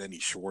make it any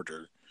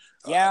shorter.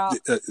 Yeah.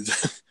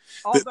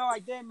 Although I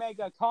did make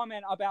a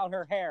comment about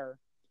her hair.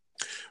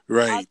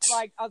 Right.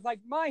 I was like,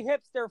 my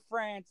hipster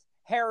friend's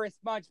hair is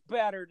much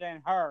better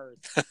than hers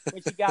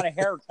when she got a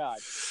haircut.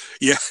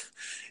 Yeah,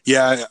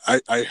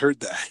 I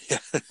heard that.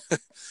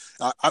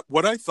 Yeah.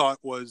 What I thought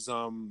was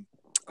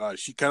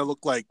she kind of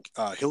looked like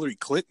Hillary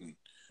Clinton,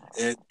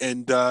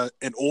 and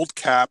old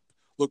Cap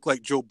looked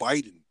like Joe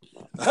Biden.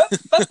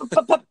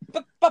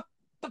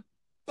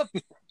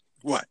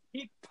 What?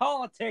 Keep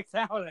politics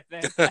out of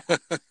it.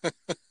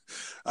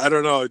 I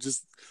don't know.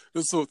 Just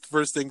the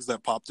first things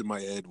that popped in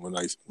my head when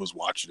I was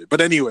watching it.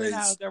 But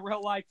anyways, the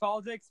real life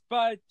politics.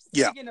 But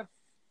speaking of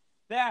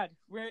that,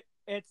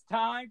 it's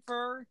time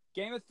for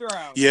Game of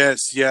Thrones.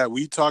 Yes, yeah,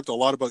 we talked a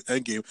lot about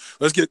Endgame.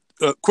 Let's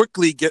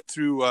quickly get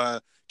through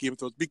Game of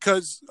Thrones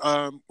because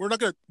we're not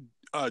going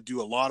to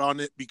do a lot on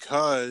it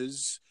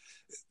because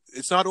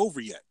it's not over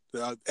yet.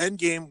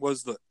 Endgame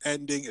was the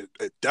ending.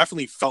 It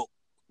definitely felt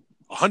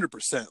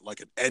 100%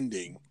 like an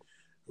ending.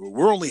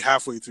 We're only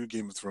halfway through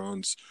Game of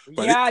Thrones.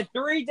 But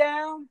 3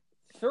 down,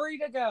 3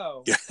 to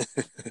go. Yeah,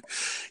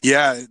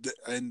 yeah,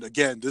 and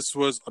again, this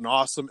was an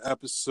awesome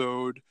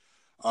episode.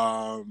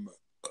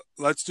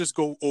 Let's just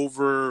go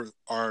over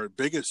our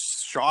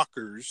biggest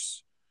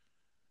shockers.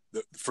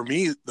 For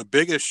me, the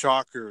biggest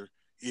shocker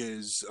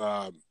is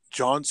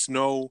Jon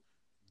Snow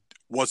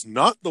was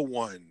not the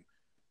one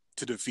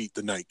to defeat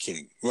the Night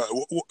King.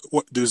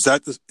 What is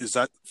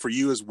that for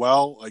you as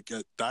well? Like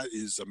that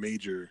is a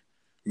major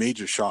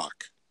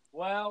shock.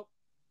 Well,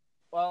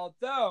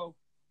 though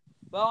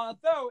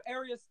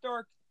Arya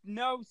Stark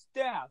knows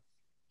death,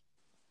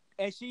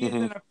 and she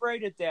isn't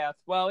afraid of death.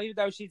 Well, even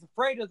though she's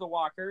afraid of the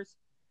Walkers,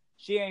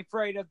 she ain't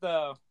afraid of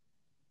the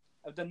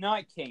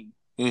Night King.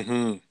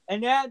 Mm-hmm.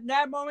 And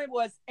that moment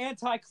was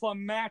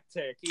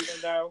anticlimactic. Even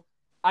though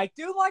I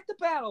do like the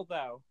battle,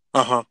 though.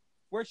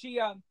 Where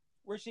she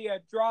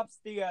drops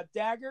the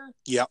dagger.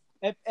 Yep.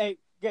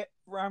 Get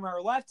from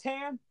her left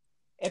hand.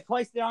 And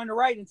placed it on the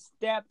right and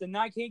stabbed the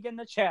Night King in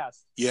the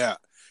chest. Yeah,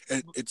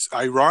 and it's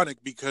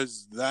ironic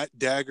because that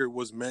dagger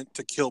was meant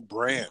to kill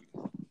Bran,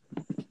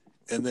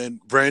 and then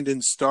Brandon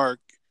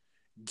Stark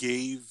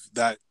gave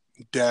that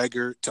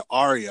dagger to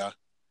Arya,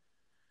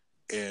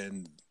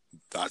 and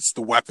that's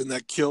the weapon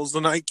that kills the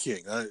Night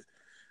King.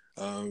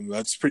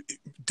 That's pretty.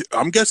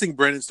 I'm guessing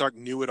Brandon Stark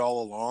knew it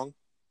all along.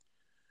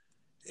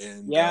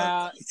 And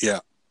and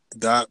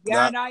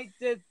I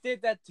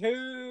did that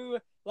too,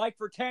 like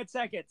for 10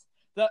 seconds.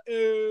 The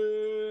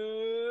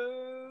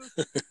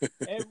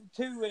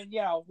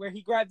and where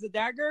he grabs the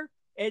dagger,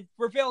 it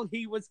revealed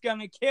he was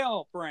gonna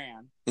kill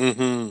Bran.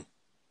 Mm-hmm.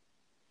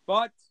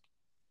 But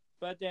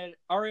then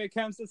Arya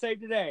comes to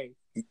save the day.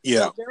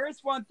 Yeah. But there is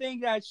one thing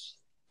that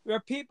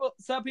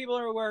some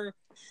people were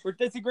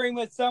disagreeing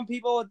with. Some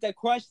people, the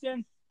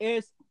question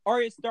is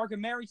Arya Stark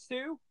and Mary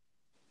Sue,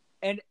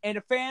 and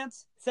the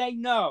fans say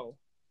no,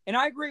 and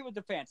I agree with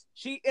the fans.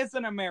 She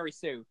isn't a Mary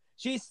Sue.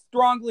 She's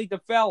strongly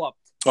developed.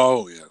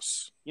 Oh,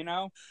 yes. You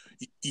know?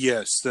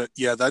 Yes.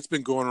 That's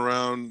been going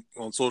around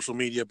on social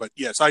media, but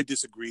yes, I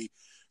disagree.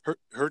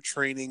 Her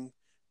training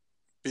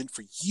been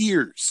for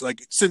years,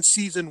 like since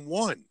season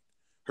 1,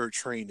 her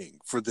training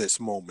for this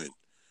moment.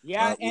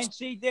 Yeah, and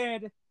she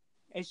did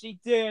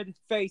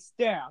face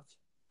death.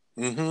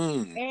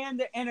 Mm-hmm.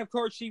 And of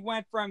course she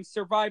went from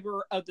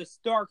survivor of the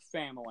Stark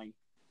family.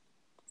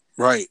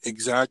 Right,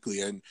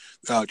 exactly. And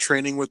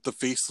training with the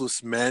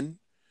Faceless Men.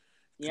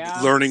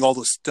 Yeah. Learning all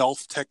the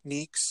stealth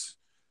techniques.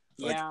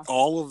 Like yeah.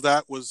 All of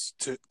that was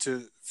to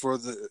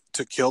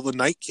kill the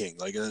Night King.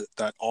 Like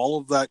that, all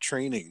of that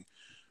training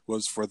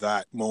was for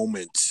that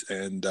moment.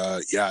 And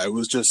it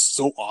was just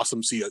so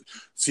awesome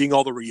seeing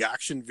all the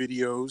reaction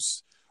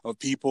videos of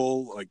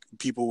people. Like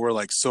people were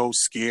like so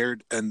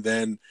scared and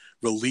then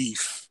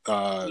relief.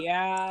 When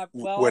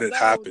it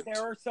happened.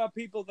 There are some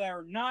people that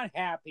are not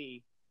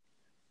happy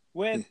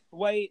with the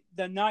way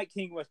the Night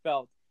King was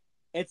built.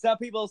 And some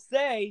people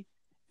say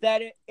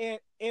that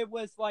it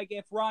was like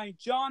if Rian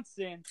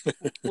Johnson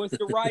was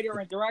the writer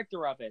and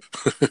director of it.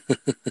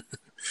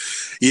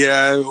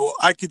 Yeah, well,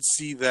 I could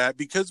see that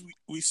because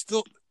we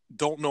still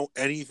don't know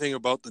anything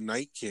about the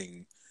Night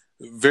King.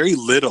 Very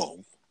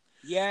little.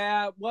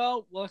 Yeah,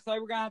 well, looks like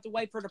we're going to have to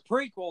wait for the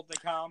prequel to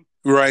come.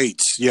 Right,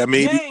 yeah,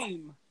 maybe.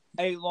 Name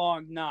A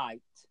Long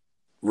Night.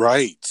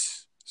 Right,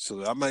 so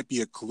that might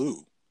be a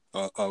clue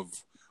of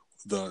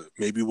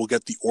maybe we'll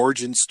get the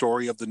origin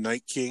story of the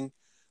Night King.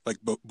 Like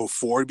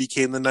before he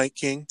became the Night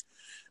King,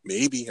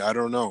 maybe, I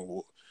don't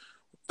know.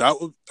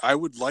 I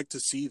would like to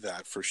see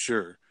that for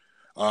sure.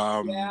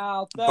 I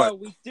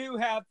do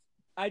have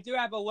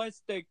a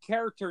list of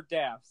character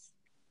deaths.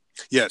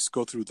 Yes,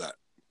 go through that.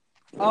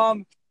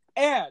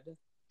 Ed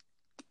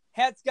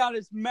has got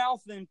his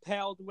mouth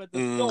impaled with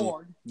a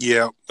sword.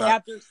 Yeah.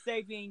 After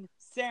saving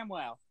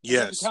Samwell.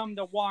 Yes. Become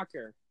the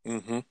Walker.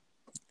 Mm-hmm.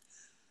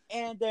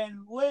 And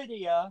then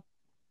Lydia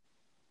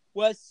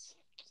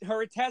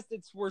her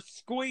intestines were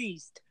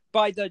squeezed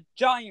by the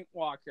giant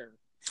Walker.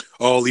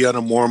 Oh,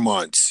 Lyanna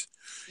Mormont.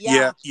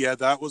 Yeah,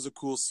 that was a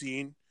cool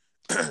scene.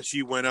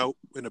 She went out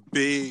in a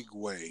big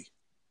way.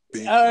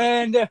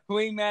 And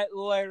we met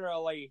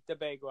literally the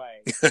big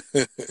way.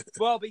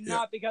 Well,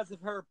 not because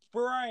of her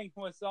brain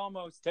was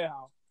almost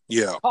out.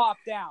 Yeah.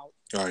 Popped out.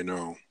 I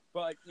know.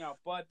 But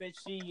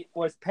she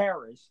was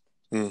perished.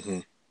 Mm-hmm.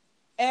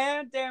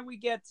 And then we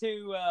get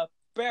to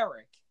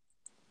Beric.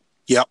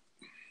 Yep.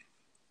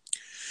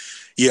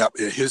 Yeah,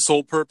 his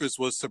sole purpose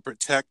was to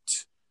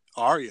protect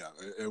Arya.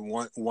 And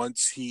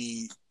once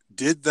he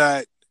did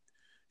that,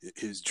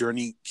 his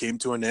journey came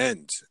to an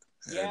end.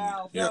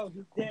 Although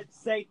he did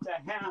save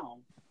the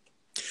Hound.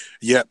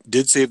 Yep,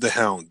 did save the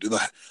Hound.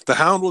 The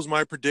Hound was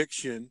my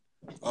prediction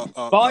of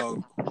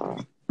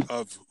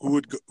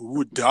who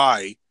would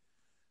die.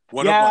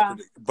 One of my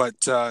but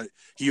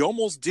he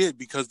almost did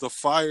because the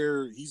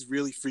fire. He's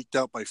really freaked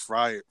out by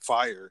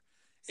fire,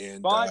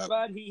 and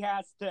but he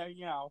has to,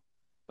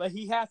 but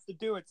he has to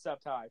do it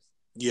sometimes.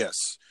 Yes,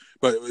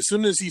 but as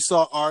soon as he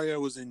saw Arya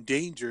was in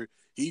danger,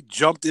 he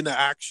jumped into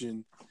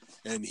action,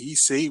 and he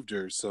saved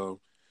her. So,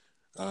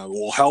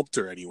 helped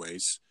her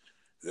anyways.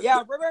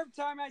 Yeah, remember every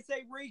time I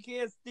say Reek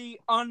is the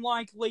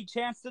unlikely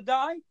chance to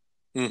die?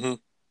 Mm-hmm.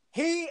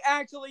 He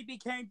actually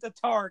became the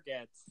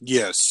target.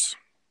 Yes.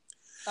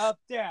 Of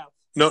death.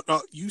 No,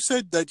 you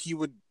said that he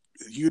would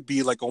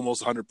be like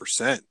almost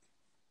 100%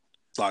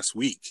 last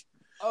week.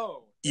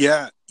 Oh.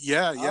 Yeah.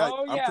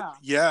 Oh,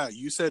 yeah.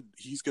 You said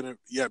he's gonna.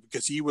 Yeah,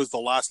 because he was the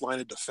last line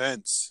of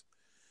defense.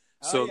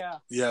 So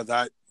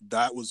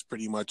that was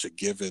pretty much a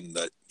given.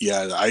 That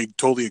I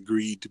totally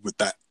agreed with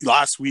that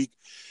last week,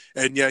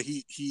 and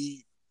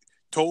he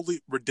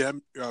totally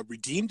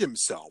redeemed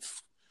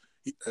himself.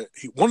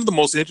 He one of the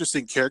most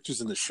interesting characters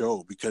in the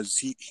show because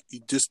he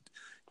just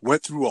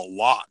went through a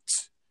lot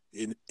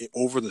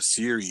over the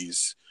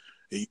series.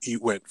 He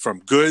went from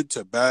good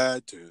to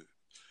bad to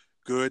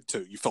good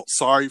to you felt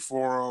sorry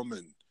for him,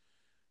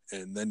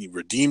 and then he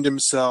redeemed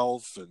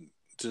himself, and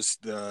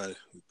just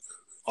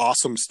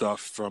awesome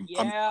stuff from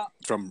Theon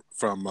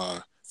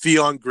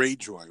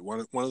Greyjoy, one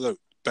of the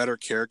better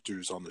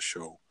characters on the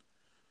show.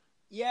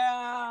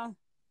 Yeah.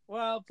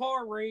 Well,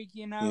 poor Reek,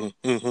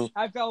 Mm-hmm.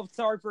 I felt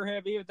sorry for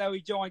him even though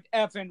he joined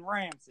Effin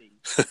Ramsey.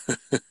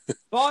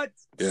 But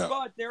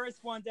there is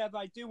one death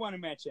I do want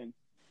to mention.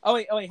 Oh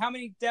wait, how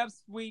many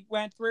deaths we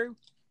went through?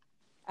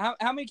 How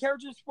many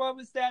characters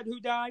was that who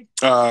died?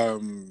 I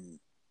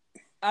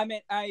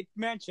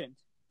mentioned.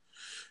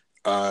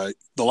 The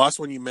last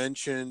one you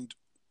mentioned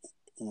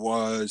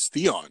was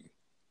Theon.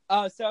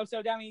 So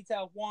that means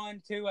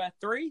 1, 2,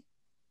 3?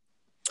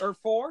 Or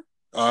 4?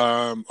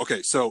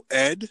 Okay, so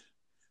Ed,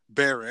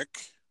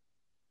 Beric,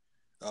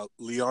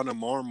 Lyanna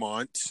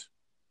Mormont,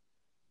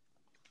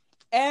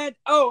 and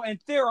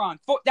Theron.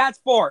 That's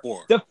 4.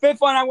 The fifth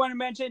one I want to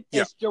mention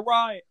is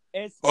Jiraiya.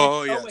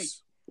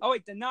 Yes.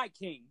 Wait, the Night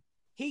King.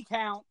 He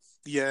counts.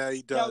 Yeah,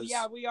 he does.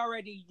 So we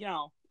already,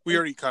 we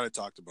already kind of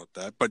talked about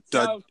that. But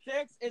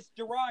 6 is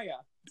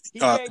Jiraiya. He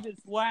gave his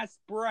last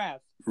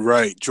breath.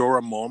 Right,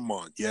 Jorah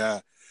Mormont.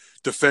 Yeah,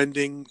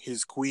 defending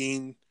his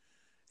queen,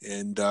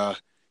 and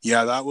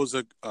that was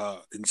a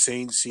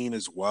insane scene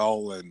as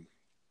well. And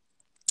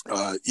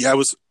I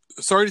was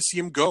sorry to see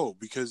him go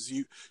because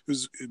he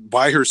was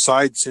by her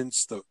side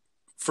since the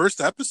first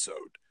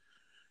episode,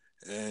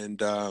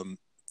 and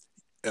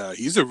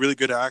he's a really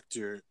good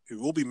actor. He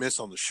will be missed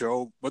on the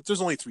show, but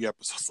there's only 3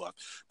 episodes left.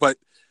 But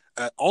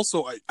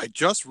also, I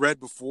just read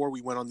before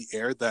we went on the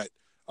air that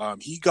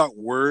he got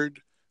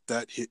word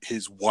that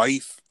his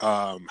wife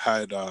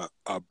had a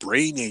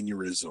brain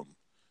aneurysm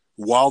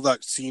while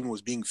that scene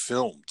was being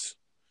filmed.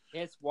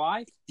 His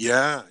wife?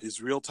 Yeah,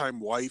 his real-time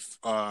wife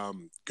was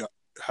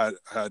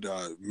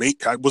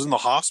in the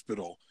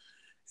hospital,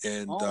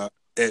 and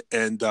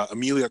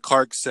Emilia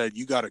Clarke said,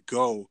 "You got to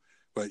go,"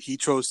 but he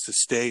chose to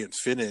stay and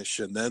finish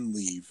and then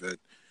leave.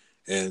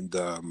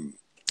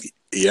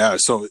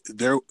 So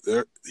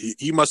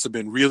he must have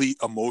been really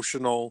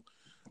emotional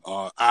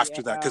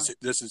after that because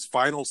this is his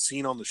final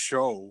scene on the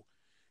show,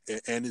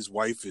 and his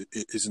wife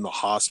is in the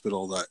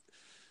hospital.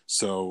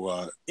 Filming,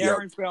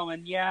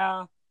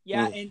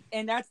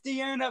 and that's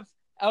the end of.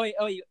 Oh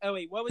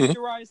wait, what was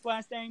Jiraiya's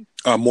last name?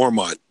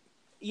 Mormont.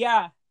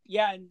 Yeah,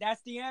 and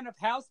that's the end of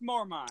House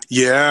Mormont.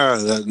 Yeah,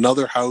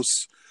 another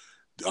house,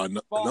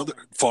 another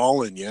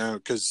fallen. Yeah,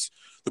 because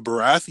the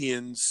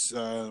Baratheons,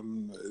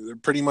 they're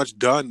pretty much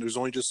done. There's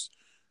only just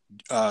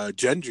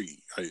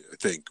Gendry, I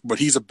think, but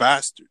he's a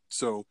bastard.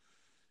 So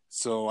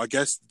I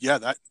guess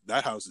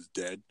that house is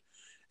dead,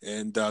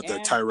 and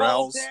the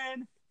Tyrells.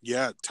 Bolton.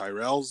 Yeah,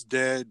 Tyrell's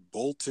dead.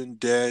 Bolton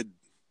dead.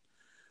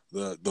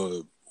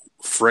 The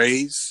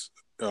Freys,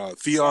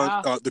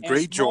 Theon, the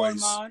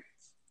Greyjoys.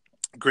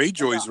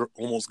 Greyjoys are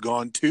almost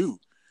gone too.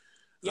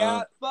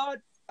 Yeah,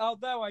 but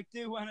although I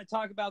do want to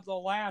talk about the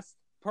last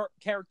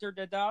character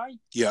to die.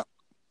 Yeah.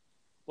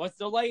 What's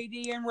the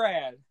lady in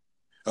red?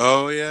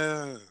 Oh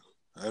yeah.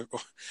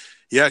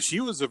 She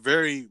was a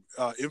very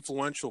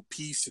influential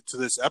piece to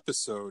this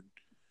episode.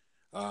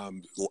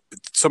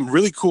 Some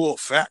really cool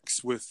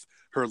effects with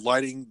her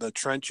lighting the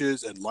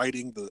trenches and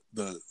lighting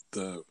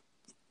the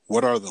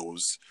what are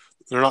those?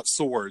 They're not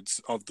swords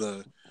of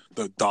the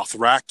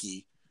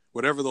Dothraki,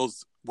 whatever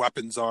those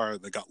weapons are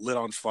that got lit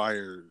on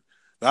fire.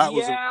 That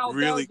was a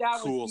really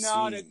cool scene.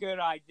 Not a good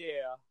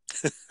idea.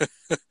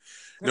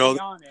 No,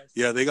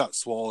 they got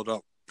swallowed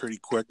up pretty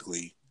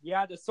quickly.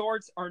 Yeah, the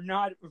swords are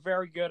not a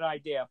very good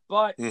idea,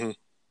 but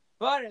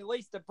at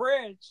least the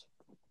bridge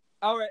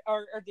or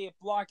the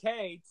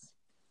blockades.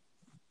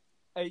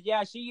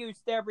 She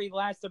used every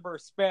last of her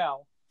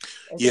spell.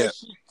 And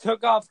she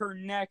took off her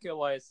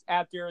necklace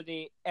at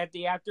the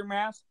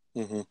aftermath.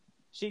 Mm-hmm.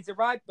 She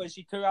survived, but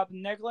she took off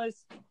the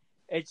necklace,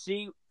 and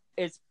she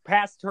is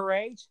past her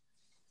age.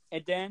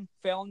 and then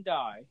fell and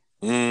died.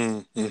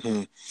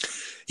 Mm-hmm.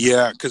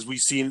 Yeah, because we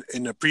seen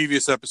in a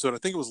previous episode, I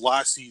think it was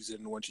last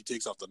season, when she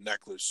takes off the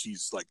necklace,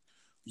 she's like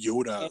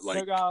Yoda, and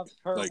took off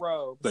her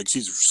robe. Like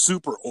she's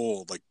super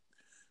old, like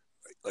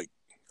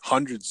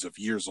hundreds of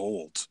years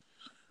old.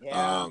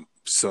 Yeah.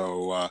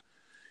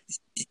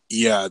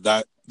 Yeah,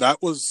 that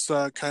was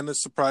kind of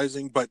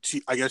surprising, but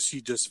I guess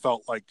she just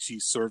felt like she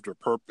served her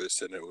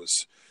purpose, and it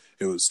was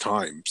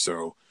time.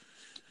 So,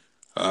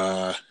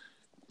 yeah,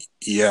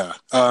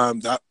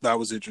 that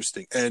was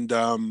interesting, and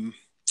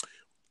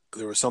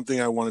there was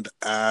something I wanted to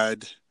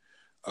add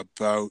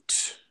about.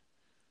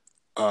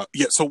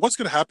 So what's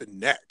going to happen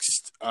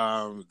next?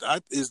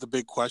 That is the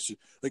big question.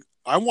 Like,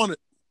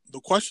 the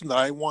question that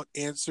I want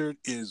answered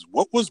is,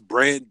 what was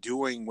Bran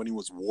doing when he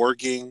was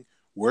warging?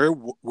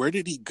 Where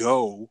did he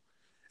go,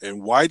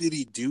 and why did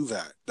he do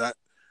that?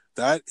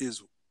 That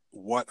is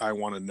what I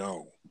want to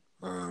know.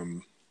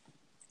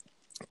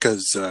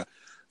 Because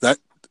that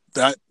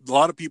a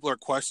lot of people are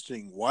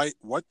questioning what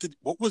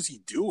was he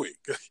doing?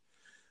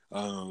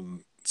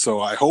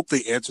 So I hope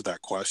they answer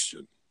that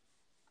question.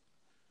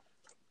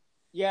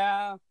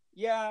 Yeah,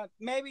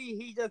 maybe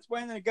he just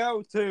went to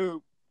go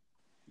to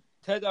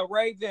the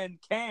Raven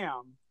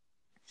cam,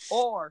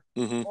 or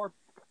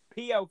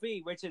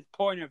POV, which is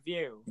point of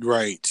view,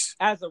 right,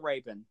 as a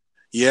Raven.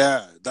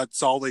 Yeah,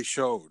 that's all they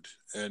showed,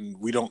 and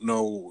we don't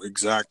know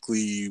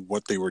exactly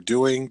what they were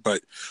doing,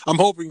 but I'm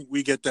hoping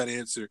we get that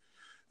answer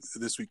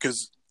this week,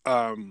 because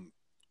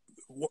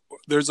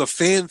there's a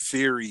fan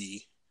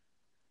theory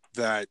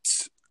that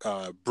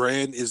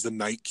Bran is the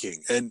Night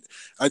King, and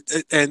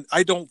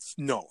I don't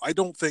know. I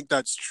don't think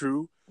that's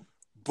true.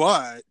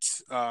 But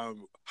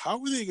how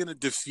are they going to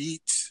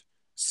defeat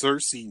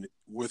Cersei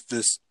with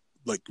this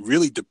like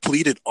really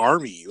depleted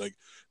army? Like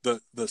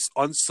the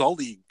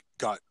Unsullied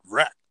got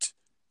wrecked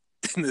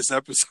in this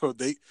episode.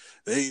 They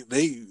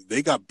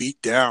got beat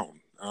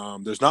down.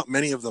 There's not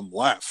many of them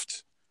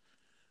left.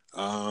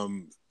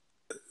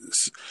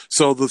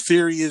 So the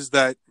theory is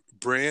that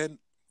Bran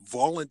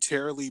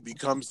voluntarily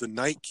becomes the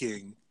Night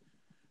King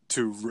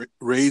to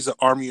raise an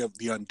army of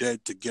the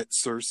undead to get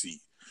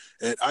Cersei.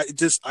 And I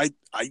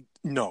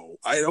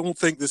don't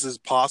think this is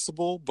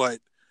possible, but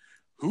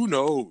who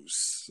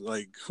knows?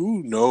 Like,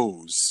 who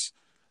knows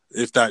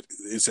if that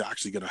is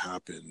actually going to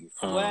happen?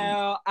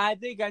 Well, I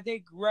think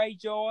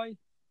Greyjoy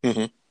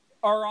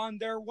are on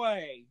their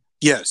way.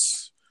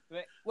 Yes.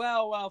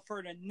 Well,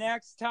 for the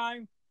next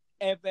time,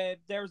 if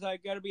there's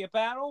going to be a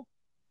battle,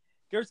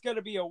 there's going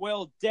to be a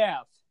will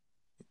death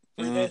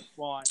for this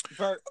one.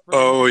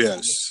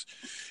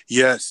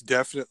 Yes,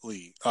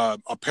 definitely.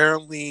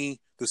 Apparently,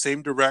 the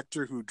same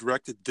director who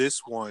directed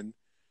this one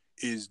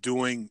is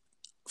doing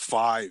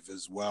 5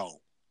 as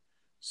well.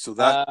 So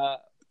that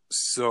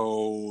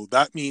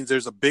means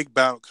there's a big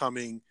battle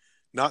coming,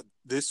 not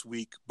this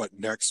week, but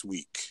next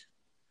week.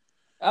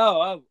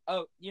 Oh!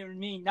 You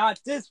mean not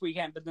this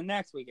weekend, but the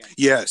next weekend?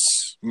 Yes.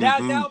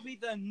 That'll be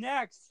the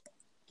next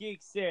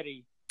Geek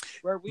City,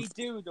 where we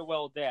do the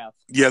Wheel of Death.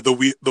 Yeah, the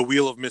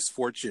Wheel of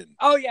Misfortune.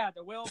 Oh yeah,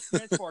 the Wheel of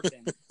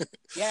Misfortune.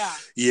 Yeah.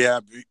 Yeah.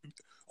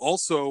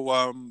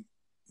 Also,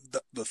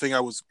 the thing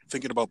I was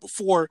thinking about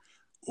before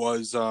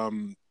was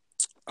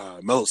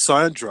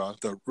Melisandre,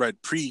 the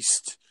Red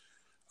Priest.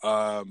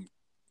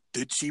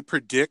 Did she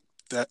predict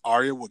that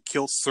Arya would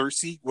kill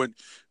Cersei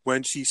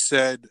when she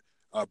said,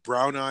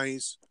 "Brown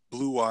eyes,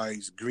 blue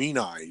eyes, green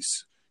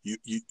eyes,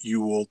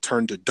 you will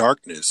turn to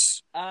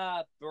darkness"?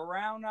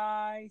 Brown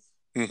eyes.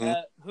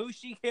 Who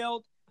she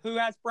killed? Who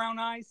has brown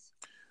eyes?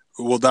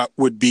 Well, that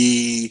would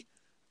be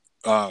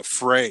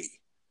Frey.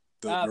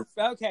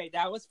 Okay,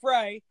 that was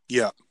Frey.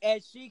 Yeah.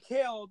 And she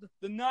killed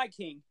the Night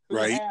King, who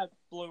had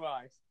blue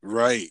eyes.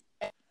 Right.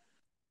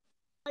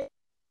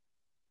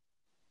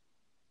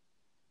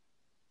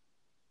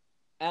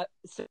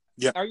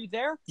 Yeah. Are you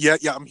there? Yeah,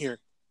 I'm here.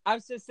 I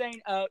was just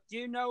saying, do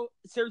you know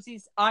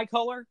Cersei's eye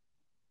color?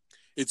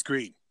 It's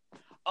green.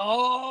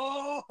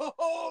 Oh,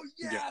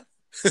 yes! Yeah.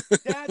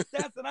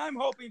 That's what I'm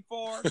hoping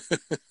for.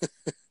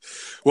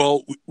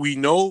 Well, we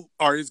know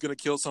Arya's going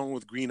to kill someone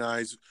with green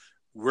eyes.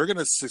 We're going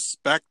to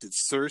suspect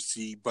it's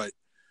Cersei, but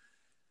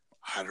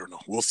I don't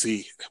know. We'll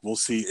see.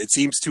 It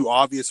seems too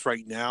obvious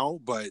right now,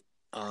 but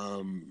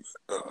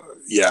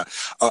yeah.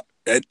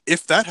 And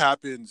if that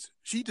happens,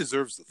 she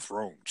deserves the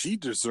throne. She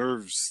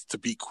deserves to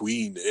be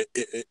queen.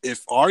 If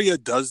Arya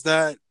does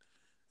that,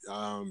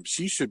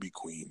 she should be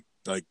queen.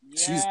 Like,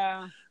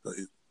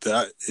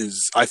 I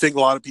think a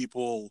lot of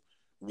people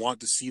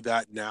want to see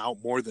that now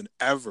more than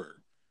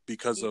ever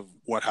because of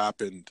what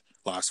happened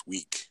last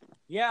week.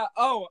 Yeah.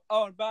 Oh,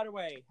 and by the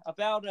way,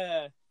 about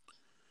the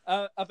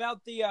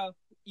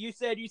you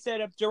said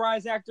if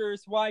Jiraiya's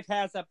actor's wife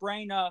has a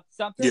brain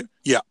something.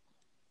 Yeah.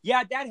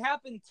 Yeah, that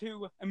happened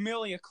to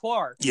Emilia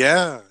Clarke.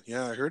 Yeah,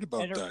 I heard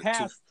about that. In her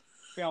past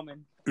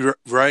filming.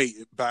 Right.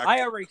 Back.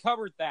 I already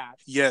covered that.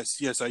 Yes,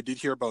 I did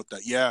hear about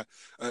that. Yeah.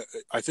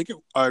 I think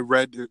I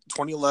read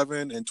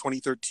 2011 and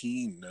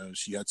 2013.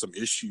 She had some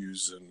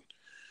issues, and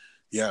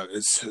yeah,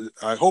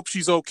 I hope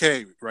she's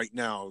okay right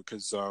now,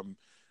 because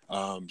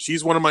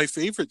She's one of my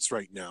favorites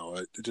right now.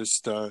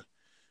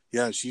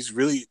 She's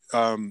really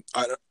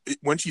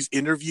when she's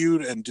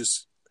interviewed and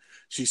just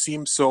she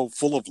seems so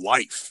full of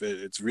life.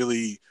 It's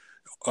really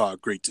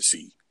great to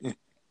see.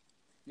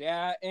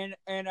 Yeah, and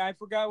I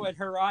forgot what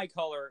her eye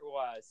color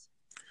was.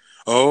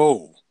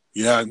 Oh,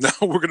 yeah. Now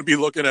we're going to be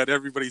looking at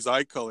everybody's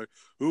eye color.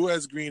 Who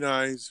has green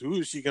eyes? Who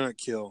is she going to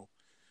kill?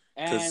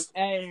 And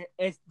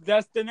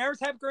does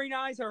Daenerys have green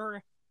eyes,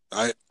 or?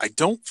 I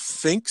don't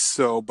think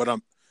so, but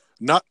I'm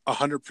not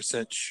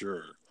 100%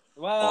 sure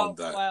on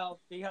that. Well,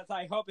 because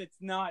I hope it's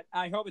not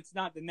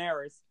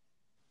Daenerys,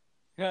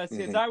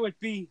 because I would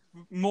be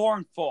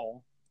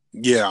mournful.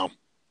 Yeah.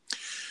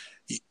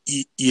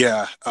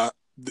 Yeah.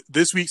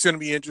 This week's going to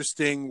be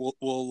interesting.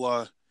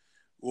 We'll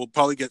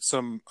probably get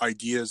some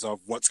ideas of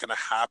what's going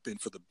to happen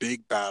for the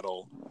big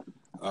battle.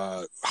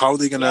 How are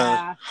they going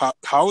to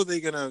how are they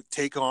going to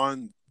take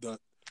on the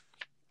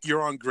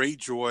Euron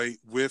Greyjoy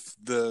with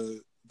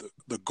the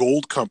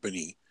Gold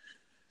Company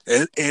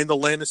and the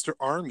Lannister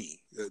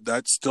army?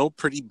 That's still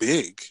pretty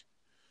big.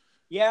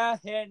 Yeah,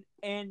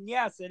 and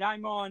yes, and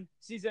I'm on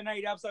season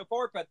 8, episode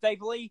 4. But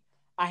thankfully,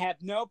 I have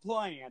no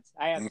plans.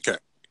 Okay.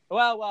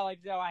 Well, I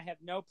have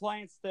no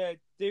plans to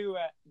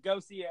go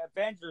see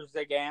Avengers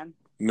again.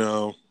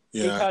 No,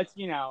 yeah.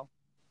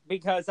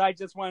 Because I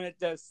just wanted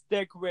to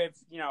stick with,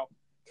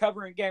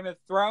 covering Game of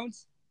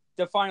Thrones,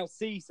 the final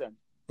season.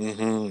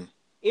 Mm-hmm.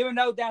 Even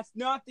though that's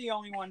not the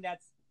only one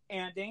that's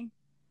ending.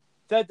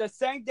 The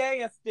same day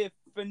as the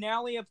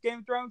finale of Game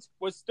of Thrones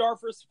was Star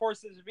Wars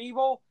Forces of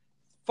Evil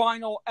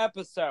final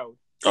episode.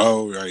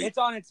 Oh, right. It's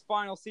on its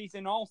final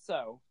season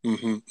also.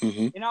 Mm-hmm,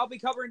 mm-hmm. And I'll be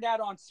covering that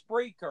on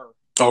Spreaker.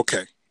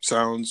 Okay.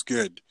 Sounds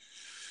good.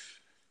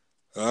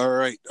 All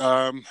right.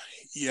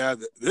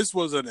 This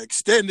was an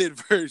extended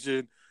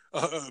version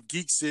of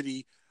Geek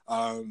City.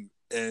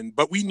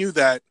 But we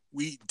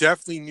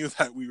definitely knew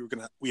that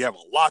we have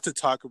a lot to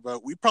talk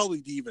about. We probably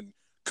didn't even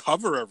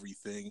cover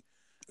everything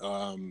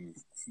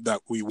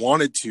that we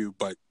wanted to,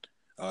 but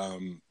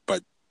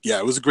yeah,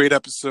 it was a great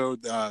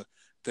episode.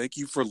 Thank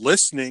you for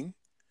listening.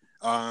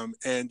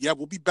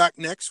 We'll be back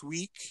next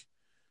week.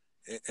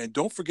 And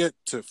don't forget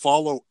to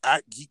follow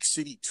at Geek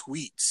City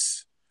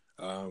Tweets.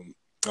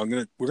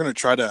 We're gonna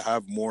try to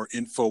have more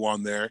info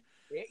on there.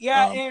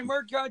 Yeah, and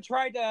we're gonna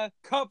try to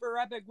cover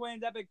Epic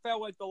Wins, Epic Fail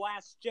with The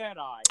Last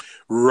Jedi.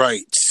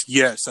 Right.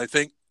 Yes, I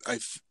think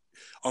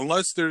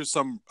unless there's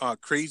some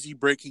crazy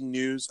breaking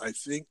news, I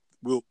think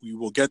we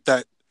will get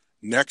that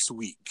next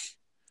week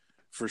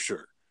for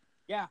sure.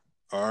 Yeah.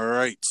 All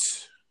right.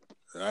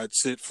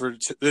 That's it for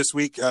this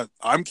week.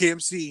 I'm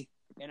KMC.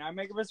 And I'm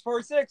Megaverse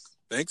 46.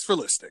 Thanks for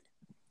listening.